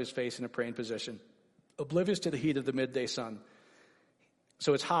in front of his face in a praying position, oblivious to the heat of the midday sun.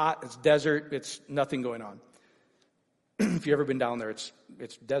 So it's hot, it's desert, it's nothing going on. If you've ever been down there,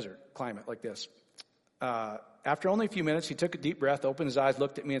 it's desert climate like this. After only a few minutes, he took a deep breath, opened his eyes,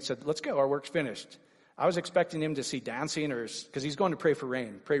 looked at me and said, let's go, our work's finished. I was expecting him to see dancing because he's going to pray for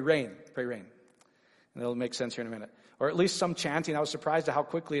rain. Pray rain, pray rain. And it'll make sense here in a minute. Or at least some chanting. I was surprised at how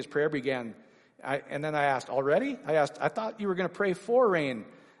quickly his prayer began. And then I asked, already? I thought you were going to pray for rain.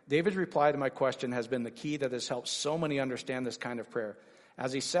 David's reply to my question has been the key that has helped so many understand this kind of prayer.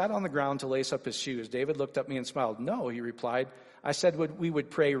 As he sat on the ground to lace up his shoes, David looked at me and smiled. No, he replied. I said we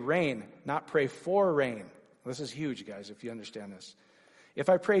would pray rain, not pray for rain. This is huge, guys, if you understand this. If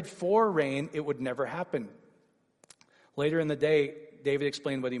I prayed for rain, it would never happen. Later in the day, David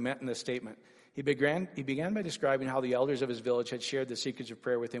explained what he meant in this statement. He began by describing how the elders of his village had shared the secrets of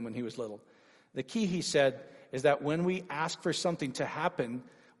prayer with him when he was little. The key, he said, is that when we ask for something to happen,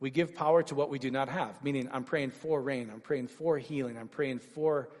 we give power to what we do not have. Meaning, I'm praying for rain, I'm praying for healing, I'm praying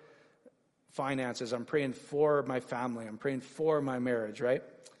for finances, I'm praying for my family, I'm praying for my marriage, right?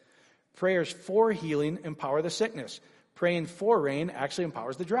 Prayers for healing empower the sickness. Praying for rain actually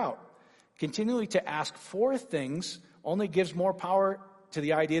empowers the drought. Continually to ask for things only gives more power to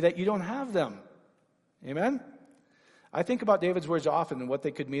the idea that you don't have them. Amen? I think about David's words often and what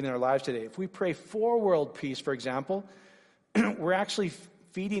they could mean in our lives today. If we pray for world peace, for example, we're actually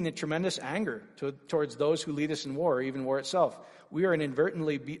feeding a tremendous anger towards those who lead us in war, or even war itself. We are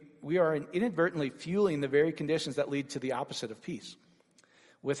inadvertently fueling the very conditions that lead to the opposite of peace.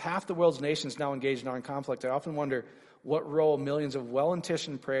 With half the world's nations now engaged in armed conflict, I often wonder what role millions of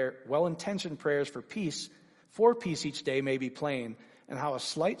well-intentioned prayers for peace each day may be playing, and how a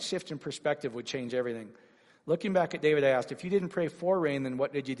slight shift in perspective would change everything. Looking back at David, I asked, if you didn't pray for rain, then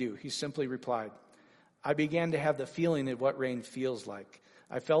what did you do? He simply replied, I began to have the feeling of what rain feels like.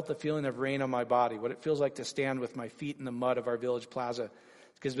 I felt the feeling of rain on my body, what it feels like to stand with my feet in the mud of our village plaza,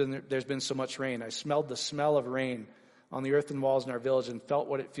 because there's been so much rain. I smelled the smell of rain on the earthen walls in our village and felt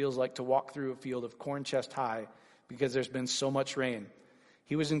what it feels like to walk through a field of corn chest high, because there's been so much rain.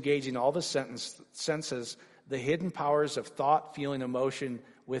 He was engaging all the senses, the hidden powers of thought, feeling, emotion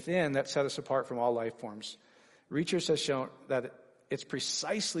within that set us apart from all life forms. Research has shown that it's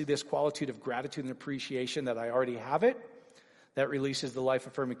precisely this qualitude of gratitude and appreciation that I already have it that releases the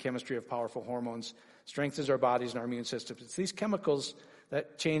life-affirming chemistry of powerful hormones, strengthens our bodies and our immune systems. It's these chemicals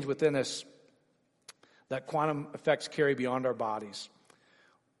that change within us that quantum effects carry beyond our bodies.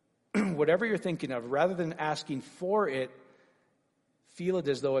 Whatever you're thinking of, rather than asking for it, feel it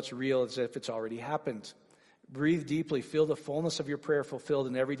as though it's real, as if it's already happened. Breathe deeply. Feel the fullness of your prayer fulfilled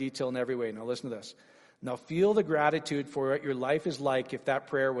in every detail and every way. Now listen to this. Now feel the gratitude for what your life is like if that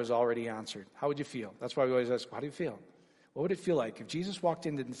prayer was already answered. How would you feel? That's why we always ask, how do you feel? What would it feel like? If Jesus walked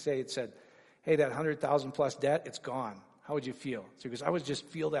in and said, hey, that 100,000 plus debt, it's gone. How would you feel? So because I would just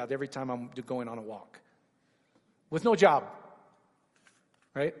feel that every time I'm going on a walk. With no job.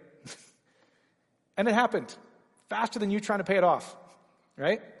 Right? And it happened. Faster than you trying to pay it off.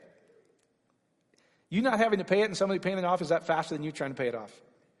 Right? You not having to pay it and somebody paying it off, is that faster than you trying to pay it off?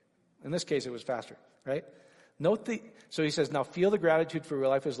 In this case, it was faster, right? So he says, now feel the gratitude for what your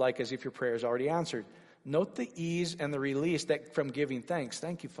life is like as if your prayer is already answered. Note the ease and the release that from giving thanks.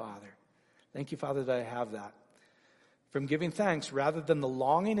 Thank you, Father. Thank you, Father, that I have that. From giving thanks rather than the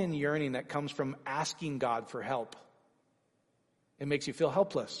longing and yearning that comes from asking God for help. It makes you feel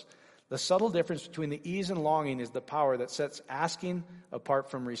helpless. The subtle difference between the ease and longing is the power that sets asking apart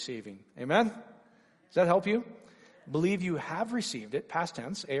from receiving. Amen? Does that help you? Believe you have received it, past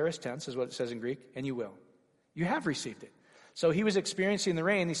tense, aorist tense is what it says in Greek, and you will. You have received it. So he was experiencing the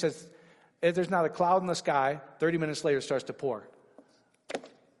rain. He says, if there's not a cloud in the sky, 30 minutes later it starts to pour.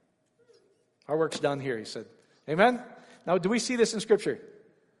 Our work's done here, he said. Amen? Now, do we see this in Scripture?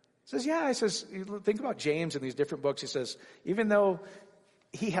 He says, yeah. He says, think about James in these different books. He says, even though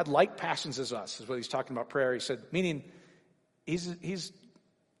he had like passions as us, is what he's talking about prayer. He said, meaning he's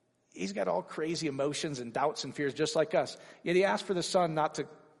got all crazy emotions and doubts and fears just like us. Yet he asked for the sun not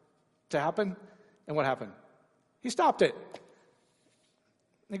to happen. And what happened? He stopped it.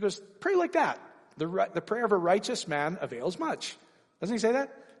 And he goes, pray like that. The prayer of a righteous man avails much. Doesn't he say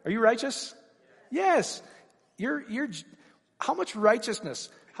that? Are you righteous? Yes. You're how much righteousness,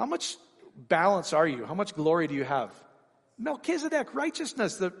 how much balance are you? How much glory do you have? Melchizedek,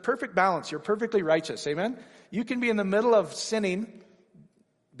 righteousness, the perfect balance. You're perfectly righteous. Amen? You can be in the middle of sinning,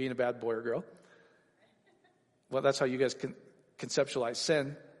 being a bad boy or girl. Well, that's how you guys can conceptualize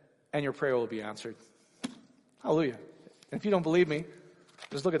sin, and your prayer will be answered. Hallelujah. And if you don't believe me,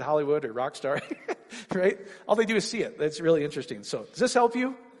 just look at Hollywood or Rockstar, right? All they do is see it. That's really interesting. So, does this help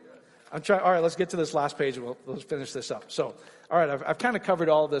you? All right, let's get to this last page and we'll finish this up. So, all right, I've kind of covered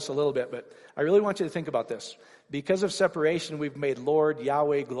all of this a little bit, but I really want you to think about this. Because of separation, we've made Lord,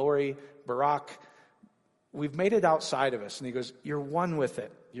 Yahweh, glory, Barak, we've made it outside of us. And he goes, you're one with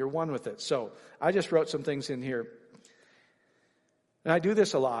it. You're one with it. So, I just wrote some things in here. And I do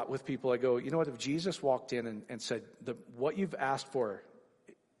this a lot with people. I go, you know what, if Jesus walked in and said, what you've asked for,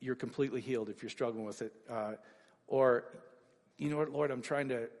 you're completely healed if you're struggling with it. Or, you know what, Lord, I'm trying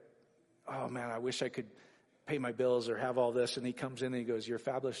to, oh man, I wish I could pay my bills or have all this. And he comes in and he goes, you're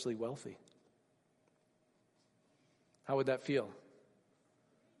fabulously wealthy. How would that feel?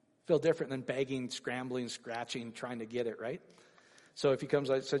 Feel different than begging, scrambling, scratching, trying to get it, right? So if he comes,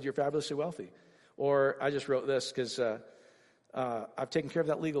 I said, you're fabulously wealthy. Or I just wrote this because I've taken care of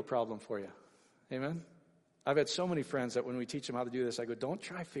that legal problem for you. Amen? I've had so many friends that when we teach them how to do this, I go, don't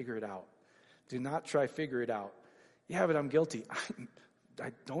try figure it out. Do not try figure it out. Yeah, but I'm guilty.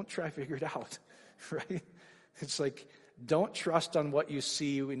 I don't try figure it out, right? It's like, don't trust on what you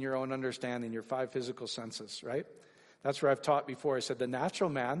see in your own understanding, your 5 physical senses, right? That's where I've taught before. I said the natural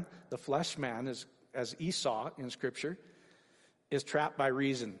man, the flesh man, is as Esau in Scripture, is trapped by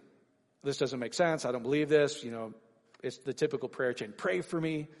reason. This doesn't make sense. I don't believe this. You know, it's the typical prayer chain. Pray for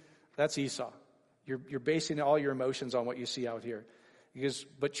me. That's Esau. You're basing all your emotions on what you see out here.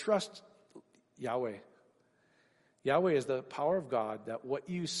 But trust Yahweh. Yahweh is the power of God that what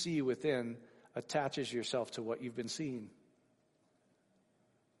you see within attaches yourself to what you've been seeing.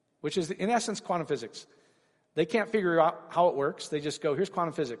 Which is, in essence, quantum physics. They can't figure out how it works. They just go, here's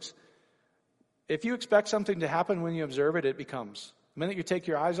quantum physics. If you expect something to happen when you observe it, it becomes. The minute you take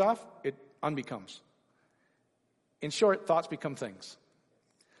your eyes off, it unbecomes. In short, thoughts become things.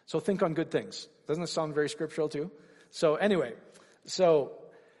 So think on good things. Doesn't this sound very scriptural too? So anyway,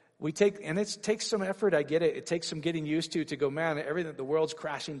 we take, and it takes some effort, I get it. It takes some getting used to go, man, everything, the world's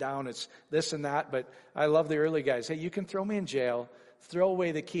crashing down. It's this and that. But I love the early guys. Hey, you can throw me in jail, throw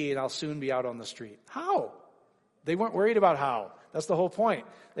away the key, and I'll soon be out on the street. How? They weren't worried about how. That's the whole point.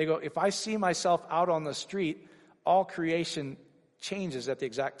 They go, if I see myself out on the street, all creation changes at the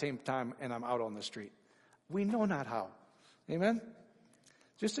exact same time, and I'm out on the street. We know not how. Amen?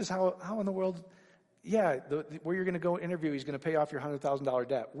 Just as how in the world, where you're going to go interview, he's going to pay off your $100,000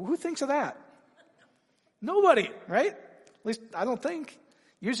 debt. Who thinks of that? Nobody, right? At least I don't think.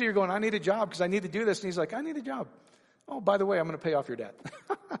 Usually you're going, I need a job because I need to do this. And he's like, I need a job. Oh, by the way, I'm going to pay off your debt.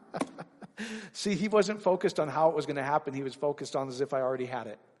 See, he wasn't focused on how it was going to happen. He was focused on as if I already had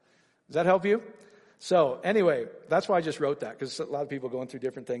it. Does that help you? So anyway, that's why I just wrote that, because a lot of people going through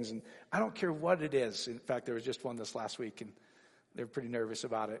different things, and I don't care what it is. In fact, there was just one this last week, and they were pretty nervous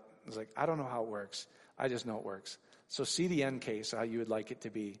about it. I was like, I don't know how it works. I just know it works. So see the end case, how you would like it to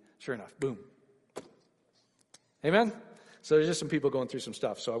be. Sure enough, boom. Amen? So there's just some people going through some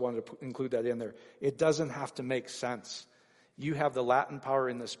stuff, so I wanted to include that in there. It doesn't have to make sense. You have the latent power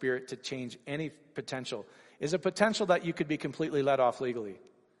in the Spirit to change any potential. Is a potential that you could be completely let off legally?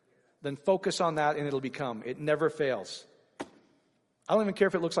 Then focus on that and it'll become. It never fails. I don't even care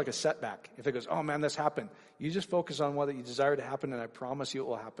if it looks like a setback. If it goes, oh man, this happened. You just focus on what you desire to happen, and I promise you it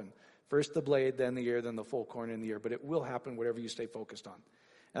will happen. First the blade, then the ear, then the full corn in the ear. But it will happen whatever you stay focused on.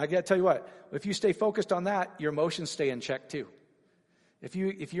 And I got to tell you what, if you stay focused on that, your emotions stay in check too. If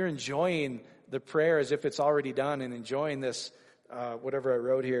you're enjoying the prayer as if it's already done, and enjoying this, whatever I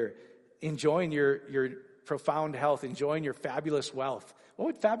wrote here, enjoying your profound health, enjoying your fabulous wealth. What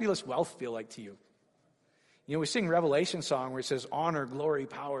would fabulous wealth feel like to you? You know, we sing Revelation song where it says honor, glory,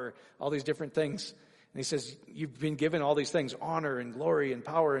 power, all these different things. And he says, you've been given all these things, honor and glory and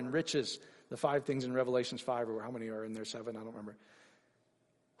power and riches. The 5 things in Revelations 5, or how many are in there? 7, I don't remember.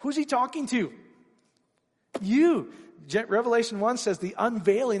 Who's he talking to? You. Revelation 1 says the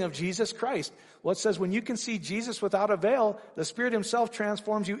unveiling of Jesus Christ. Well, it says when you can see Jesus without a veil, the Spirit himself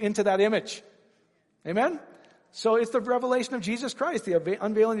transforms you into that image. Amen? So it's the revelation of Jesus Christ, the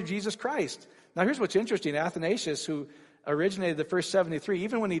unveiling of Jesus Christ. Now here's what's interesting. Athanasius, who originated the first 73,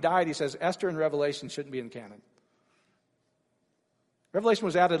 even when he died, he says Esther and Revelation shouldn't be in canon. Revelation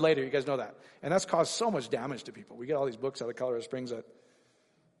was added later, you guys know that. And that's caused so much damage to people. We get all these books out of Colorado Springs that...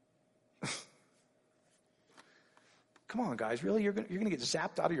 Come on, guys, really? You're going to get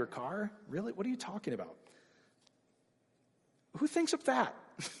zapped out of your car? Really? What are you talking about? Who thinks of that?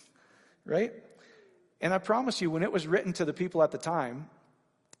 Right? And I promise you, when it was written to the people at the time,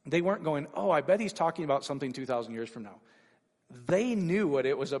 they weren't going, oh, I bet he's talking about something 2,000 years from now. They knew what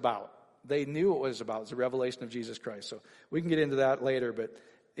it was about. They knew what it was about. It's the revelation of Jesus Christ. So we can get into that later, but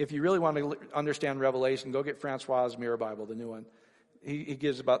if you really want to understand Revelation, go get Francois' Mirror Bible, the new one. He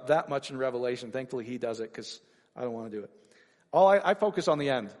gives about that much in Revelation. Thankfully, he does it because I don't want to do it. I focus on the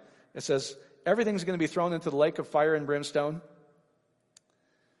end. It says, everything's going to be thrown into the lake of fire and brimstone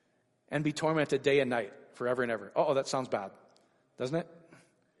and be tormented day and night forever and ever. Oh, that sounds bad, doesn't it?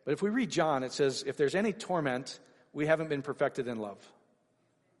 But if we read John, it says, if there's any torment, we haven't been perfected in love.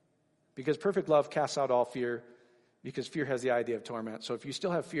 Because perfect love casts out all fear, because fear has the idea of torment. So if you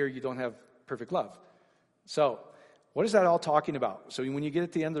still have fear, you don't have perfect love. So what is that all talking about? So when you get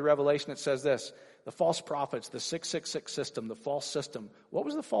at the end of the Revelation, it says this, the false prophets, the 666 system, the false system. What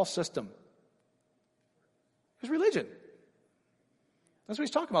was the false system? It was religion. That's what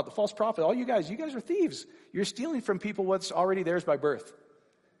he's talking about, the false prophet. All you guys are thieves. You're stealing from people what's already theirs by birth.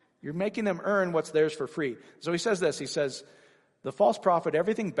 You're making them earn what's theirs for free. So he says this, he says, the false prophet,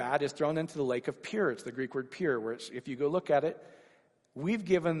 everything bad is thrown into the lake of pure. It's the Greek word pure, where if you go look at it, we've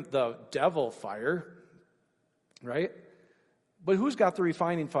given the devil fire, right? But who's got the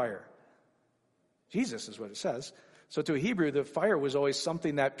refining fire? Jesus is what it says. So to a Hebrew, the fire was always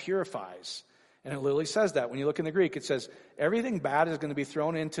something that purifies. And it literally says that. When you look in the Greek, it says, everything bad is going to be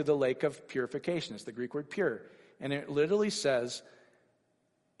thrown into the lake of purification. It's the Greek word pure. And it literally says,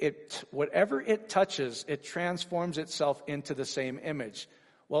 whatever it touches, it transforms itself into the same image.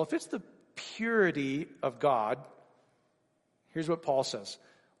 Well, if it's the purity of God, here's what Paul says.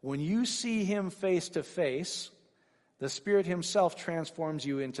 When you see him face to face, the Spirit himself transforms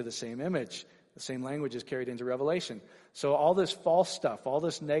you into the same image. The same language is carried into Revelation. So all this false stuff, all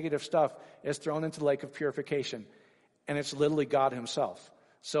this negative stuff is thrown into the lake of purification. And it's literally God himself.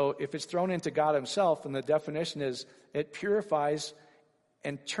 So if it's thrown into God himself, and the definition is it purifies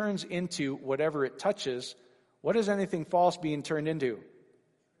and turns into whatever it touches, what is anything false being turned into?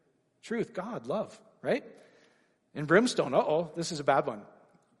 Truth, God, love, right? And brimstone, this is a bad one.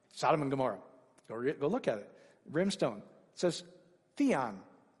 Sodom and Gomorrah. Go look at it. Brimstone. It says theon.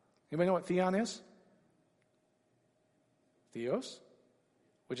 Anybody know what theon is? Theos,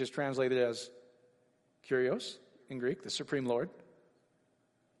 which is translated as Kyrios in Greek, the Supreme Lord.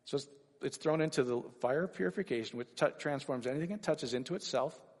 So it's thrown into the fire of purification, which transforms anything it touches into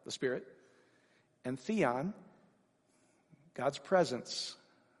itself, the Spirit. And theon, God's presence.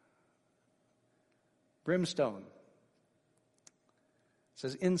 Brimstone. It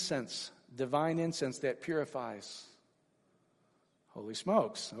says incense, divine incense that purifies. Holy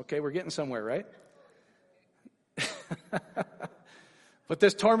smokes. Okay, we're getting somewhere, right? But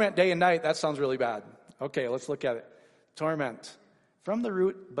this torment day and night, that sounds really bad. Okay, let's look at it. Torment. From the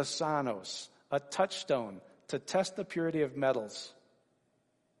root basanos, a touchstone to test the purity of metals.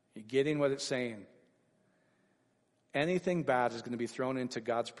 You getting what it's saying? Anything bad is going to be thrown into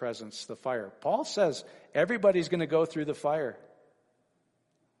God's presence, the fire. Paul says everybody's going to go through the fire.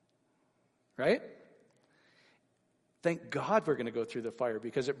 Right? Thank God we're going to go through the fire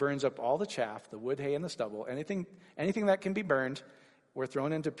because it burns up all the chaff, the wood, hay, and the stubble. Anything that can be burned, we're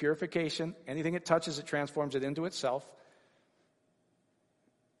thrown into purification. Anything it touches, it transforms it into itself.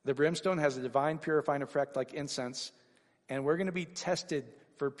 The brimstone has a divine purifying effect like incense, and we're going to be tested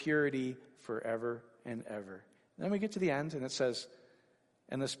for purity forever and ever. And then we get to the end, and it says,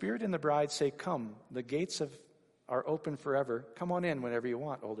 and the Spirit and the bride say, come, the gates are open forever. Come on in whenever you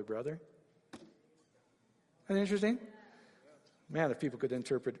want, older brother. Isn't that interesting? Man, if people could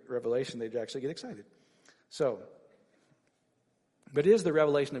interpret Revelation, they'd actually get excited. So, but it is the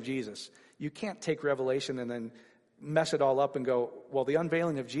revelation of Jesus. You can't take Revelation and then mess it all up and go, well, the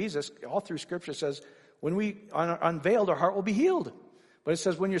unveiling of Jesus, all through Scripture says, When we are unveiled, our heart will be healed. But it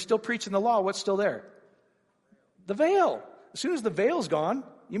says when you're still preaching the law, what's still there? The veil. As soon as the veil's gone,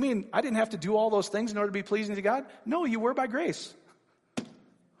 you mean I didn't have to do all those things in order to be pleasing to God? No, you were by grace.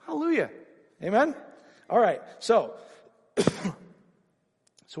 Hallelujah. Amen? All right. So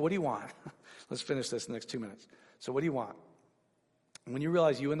what do you want? Let's finish this in the next 2 minutes. So what do you want? When you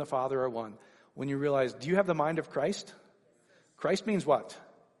realize you and the Father are one, when you realize, do you have the mind of Christ? Christ means what?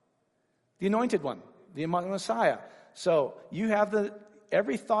 The anointed one, the Messiah. So you have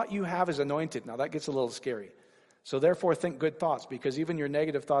every thought you have is anointed. Now that gets a little scary. So therefore think good thoughts, because even your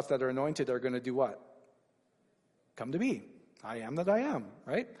negative thoughts that are anointed are going to do what? Come to be. I am that I am,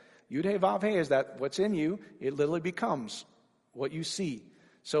 right? Yud He Vav He is that what's in you, it literally becomes what you see.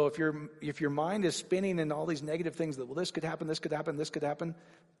 So if your mind is spinning in all these negative things that, well, this could happen, this could happen, this could happen,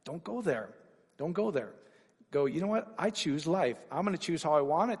 don't go there. Don't go there. Go, you know what? I choose life. I'm going to choose how I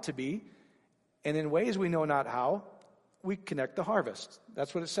want it to be. And in ways we know not how, we connect the harvest.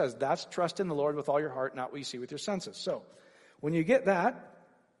 That's what it says. That's trust in the Lord with all your heart, not what you see with your senses. So when you get that,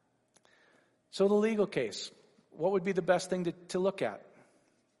 so the legal case, what would be the best thing to look at?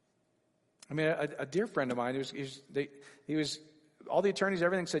 I mean, a dear friend of mine, he was all the attorneys,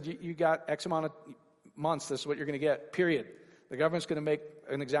 everything said, you got X amount of months, this is what you're going to get, period. The government's going to make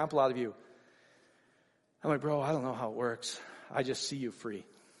an example out of you. I'm like, bro, I don't know how it works. I just see you free.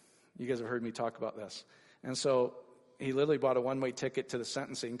 You guys have heard me talk about this. And so he literally bought a one-way ticket to the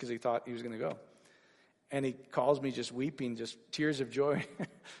sentencing because he thought he was going to go. And he calls me just weeping, just tears of joy.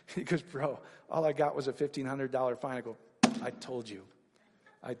 He goes, bro, all I got was a $1,500 fine. I go, I told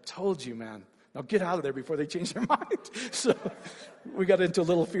you, man. Now get out of there before they change their mind. So we got into a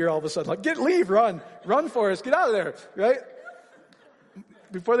little fear all of a sudden. Like, leave, run for us, get out of there, right?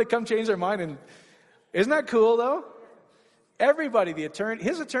 Before they come change their mind. And isn't that cool, though? Everybody,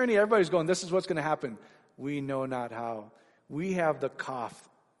 his attorney, everybody's going, this is what's going to happen. We know not how. We have the cough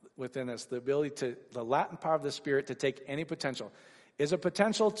within us, the ability the latent power of the Spirit to take any potential. Is a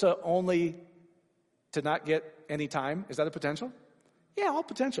potential to not get any time? Is that a potential? Yeah, all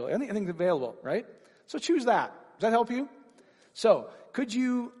potential. Anything's available, right? So choose that. Does that help you? So could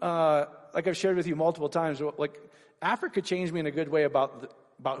you, like I've shared with you multiple times, like Africa changed me in a good way about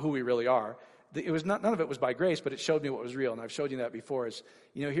who we really are. It was none of it was by grace, but it showed me what was real. And I've showed you that before. Is,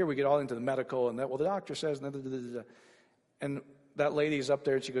 here we get all into the medical and that, well, the doctor says, and that lady's up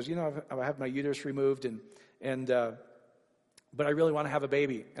there and she goes, I have my uterus removed but I really want to have a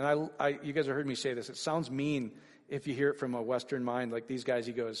baby. And you guys have heard me say this. It sounds mean if you hear it from a Western mind, like these guys.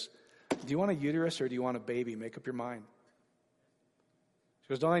 He goes, do you want a uterus or do you want a baby? Make up your mind. She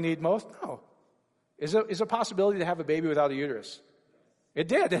goes, don't I need both? No. Is it a possibility to have a baby without a uterus? It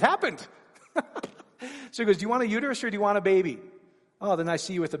did. It happened. So he goes, do you want a uterus or do you want a baby? Oh, then I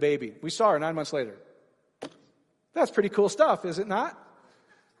see you with a baby. We saw her 9 months later. That's pretty cool stuff, is it not?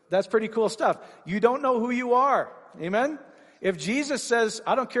 That's pretty cool stuff. You don't know who you are. Amen? If Jesus says,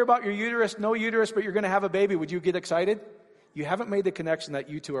 I don't care about your uterus, no uterus, but you're going to have a baby, would you get excited? You haven't made the connection that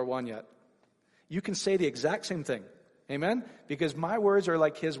you two are one yet. You can say the exact same thing. Amen? Because my words are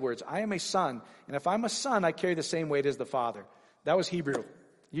like his words. I am a son, and if I'm a son, I carry the same weight as the Father. That was Hebrew.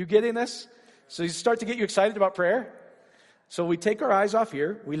 You getting this? So you start to get you excited about prayer? So we take our eyes off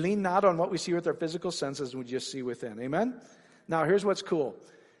here. We lean not on what we see with our physical senses, and we just see within. Amen? Now, here's what's cool.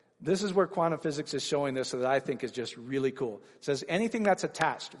 This is where quantum physics is showing this that I think is just really cool. It says anything that's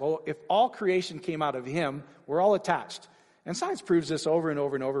attached. Well, if all creation came out of him, we're all attached. And science proves this over and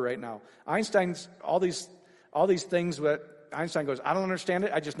over and over right now. Einstein's, all these things that Einstein goes, I don't understand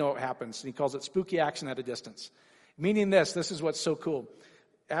it, I just know it happens. And he calls it spooky action at a distance. Meaning this is what's so cool.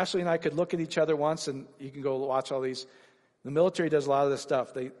 Ashley and I could look at each other once, and you can go watch all these. The military does a lot of this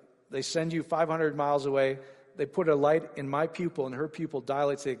stuff. They send you 500 miles away. They put a light in my pupil, and her pupil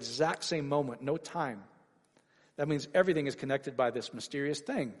dilates the exact same moment, no time. That means everything is connected by this mysterious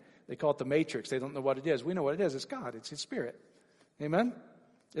thing. They call it the matrix. They don't know what it is. We know what it is. It's God. It's his Spirit. Amen?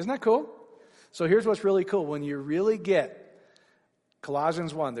 Isn't that cool? So here's what's really cool. When you really get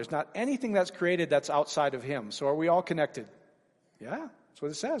Colossians 1, there's not anything that's created that's outside of him. So are we all connected? Yeah, that's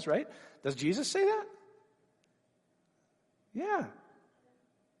what it says, right? Does Jesus say that? Yeah.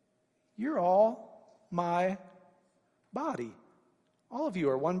 You're all my body. All of you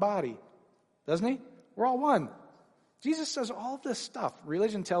are one body. Doesn't he? We're all one. Jesus says all of this stuff.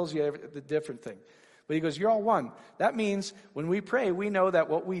 Religion tells you the different thing. But he goes, you're all one. That means when we pray, we know that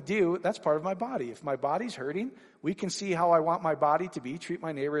what we do, that's part of my body. If my body's hurting, we can see how I want my body to be, treat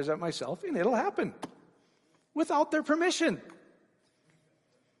my neighbor as I myself, and it'll happen. Without their permission.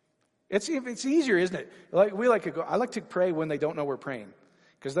 It's easier, isn't it? I like to pray when they don't know we're praying.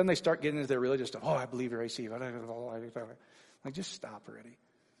 Because then they start getting into their religious stuff. Oh, I believe, or I see. Like, just stop already.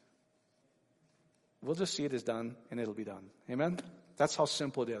 We'll just see it as done, and it'll be done. Amen? That's how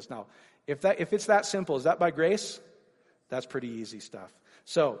simple it is. Now, if it's that simple, is that by grace? That's pretty easy stuff.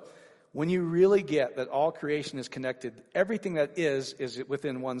 So, when you really get that all creation is connected, everything that is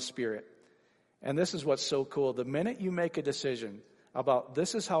within one spirit. And this is what's so cool. The minute you make a decision about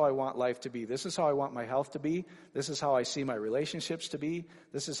this is how I want life to be, this is how I want my health to be, this is how I see my relationships to be,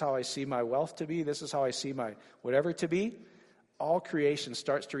 this is how I see my wealth to be, this is how I see my whatever to be, all creation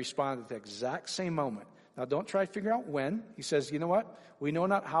starts to respond at the exact same moment. Now, don't try to figure out when. He says, you know what? We know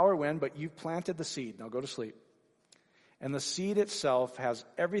not how or when, but you've planted the seed. Now go to sleep. And the seed itself has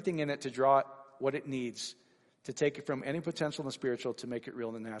everything in it to draw it what it needs to take it from any potential in the spiritual to make it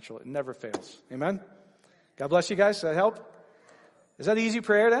real in the natural. It never fails. Amen? God bless you guys. Does that help? Is that an easy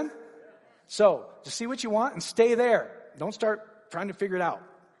prayer then? So, just see what you want and stay there. Don't start trying to figure it out.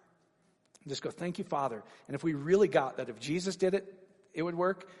 Just go, thank you, Father. And if we really got that if Jesus did it, it would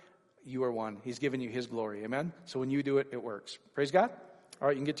work, you are one. He's given you his glory. Amen? So when you do it, it works. Praise God? All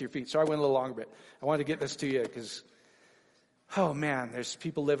right, you can get to your feet. Sorry I went a little longer, but I wanted to get this to you because, oh man, there's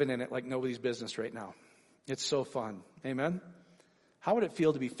people living in it like nobody's business right now. It's so fun. Amen? How would it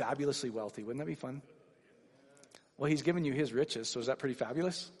feel to be fabulously wealthy? Wouldn't that be fun? Well, he's given you his riches, so is that pretty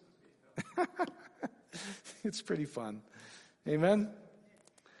fabulous? It's pretty fun. Amen?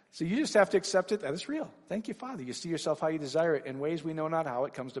 So you just have to accept it that it's real. Thank you, Father. You see yourself how you desire it in ways we know not how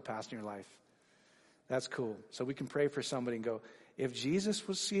it comes to pass in your life. That's cool. So we can pray for somebody and go, if Jesus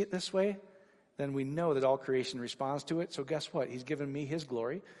would see it this way, then we know that all creation responds to it. So guess what? He's given me his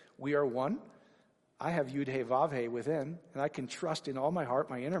glory. We are one. I have Yud-He Vav-He within, and I can trust in all my heart,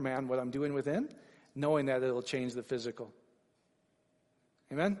 my inner man, what I'm doing within, knowing that it'll change the physical.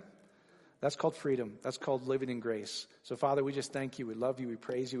 Amen? That's called freedom. That's called living in grace. So, Father, we just thank you. We love you. We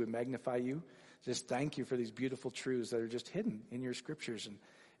praise you. We magnify you. Just thank you for these beautiful truths that are just hidden in your scriptures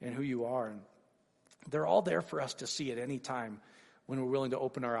and who you are. And they're all there for us to see at any time when we're willing to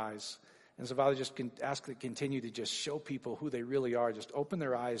open our eyes. And so, Father, just ask that continue to just show people who they really are. Just open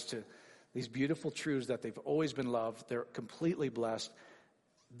their eyes to these beautiful truths that they've always been loved. They're completely blessed.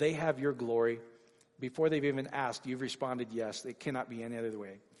 They have your glory. Before they've even asked, you've responded yes. They cannot be any other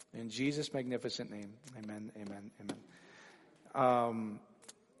way. In Jesus' magnificent name, amen, amen, amen.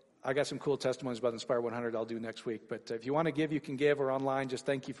 I got some cool testimonies about Inspire 100 I'll do next week. But if you want to give, you can give, or online. Just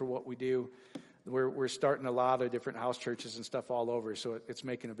thank you for what we do. We're starting a lot of different house churches and stuff all over, so it's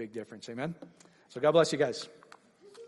making a big difference. Amen? So God bless you guys.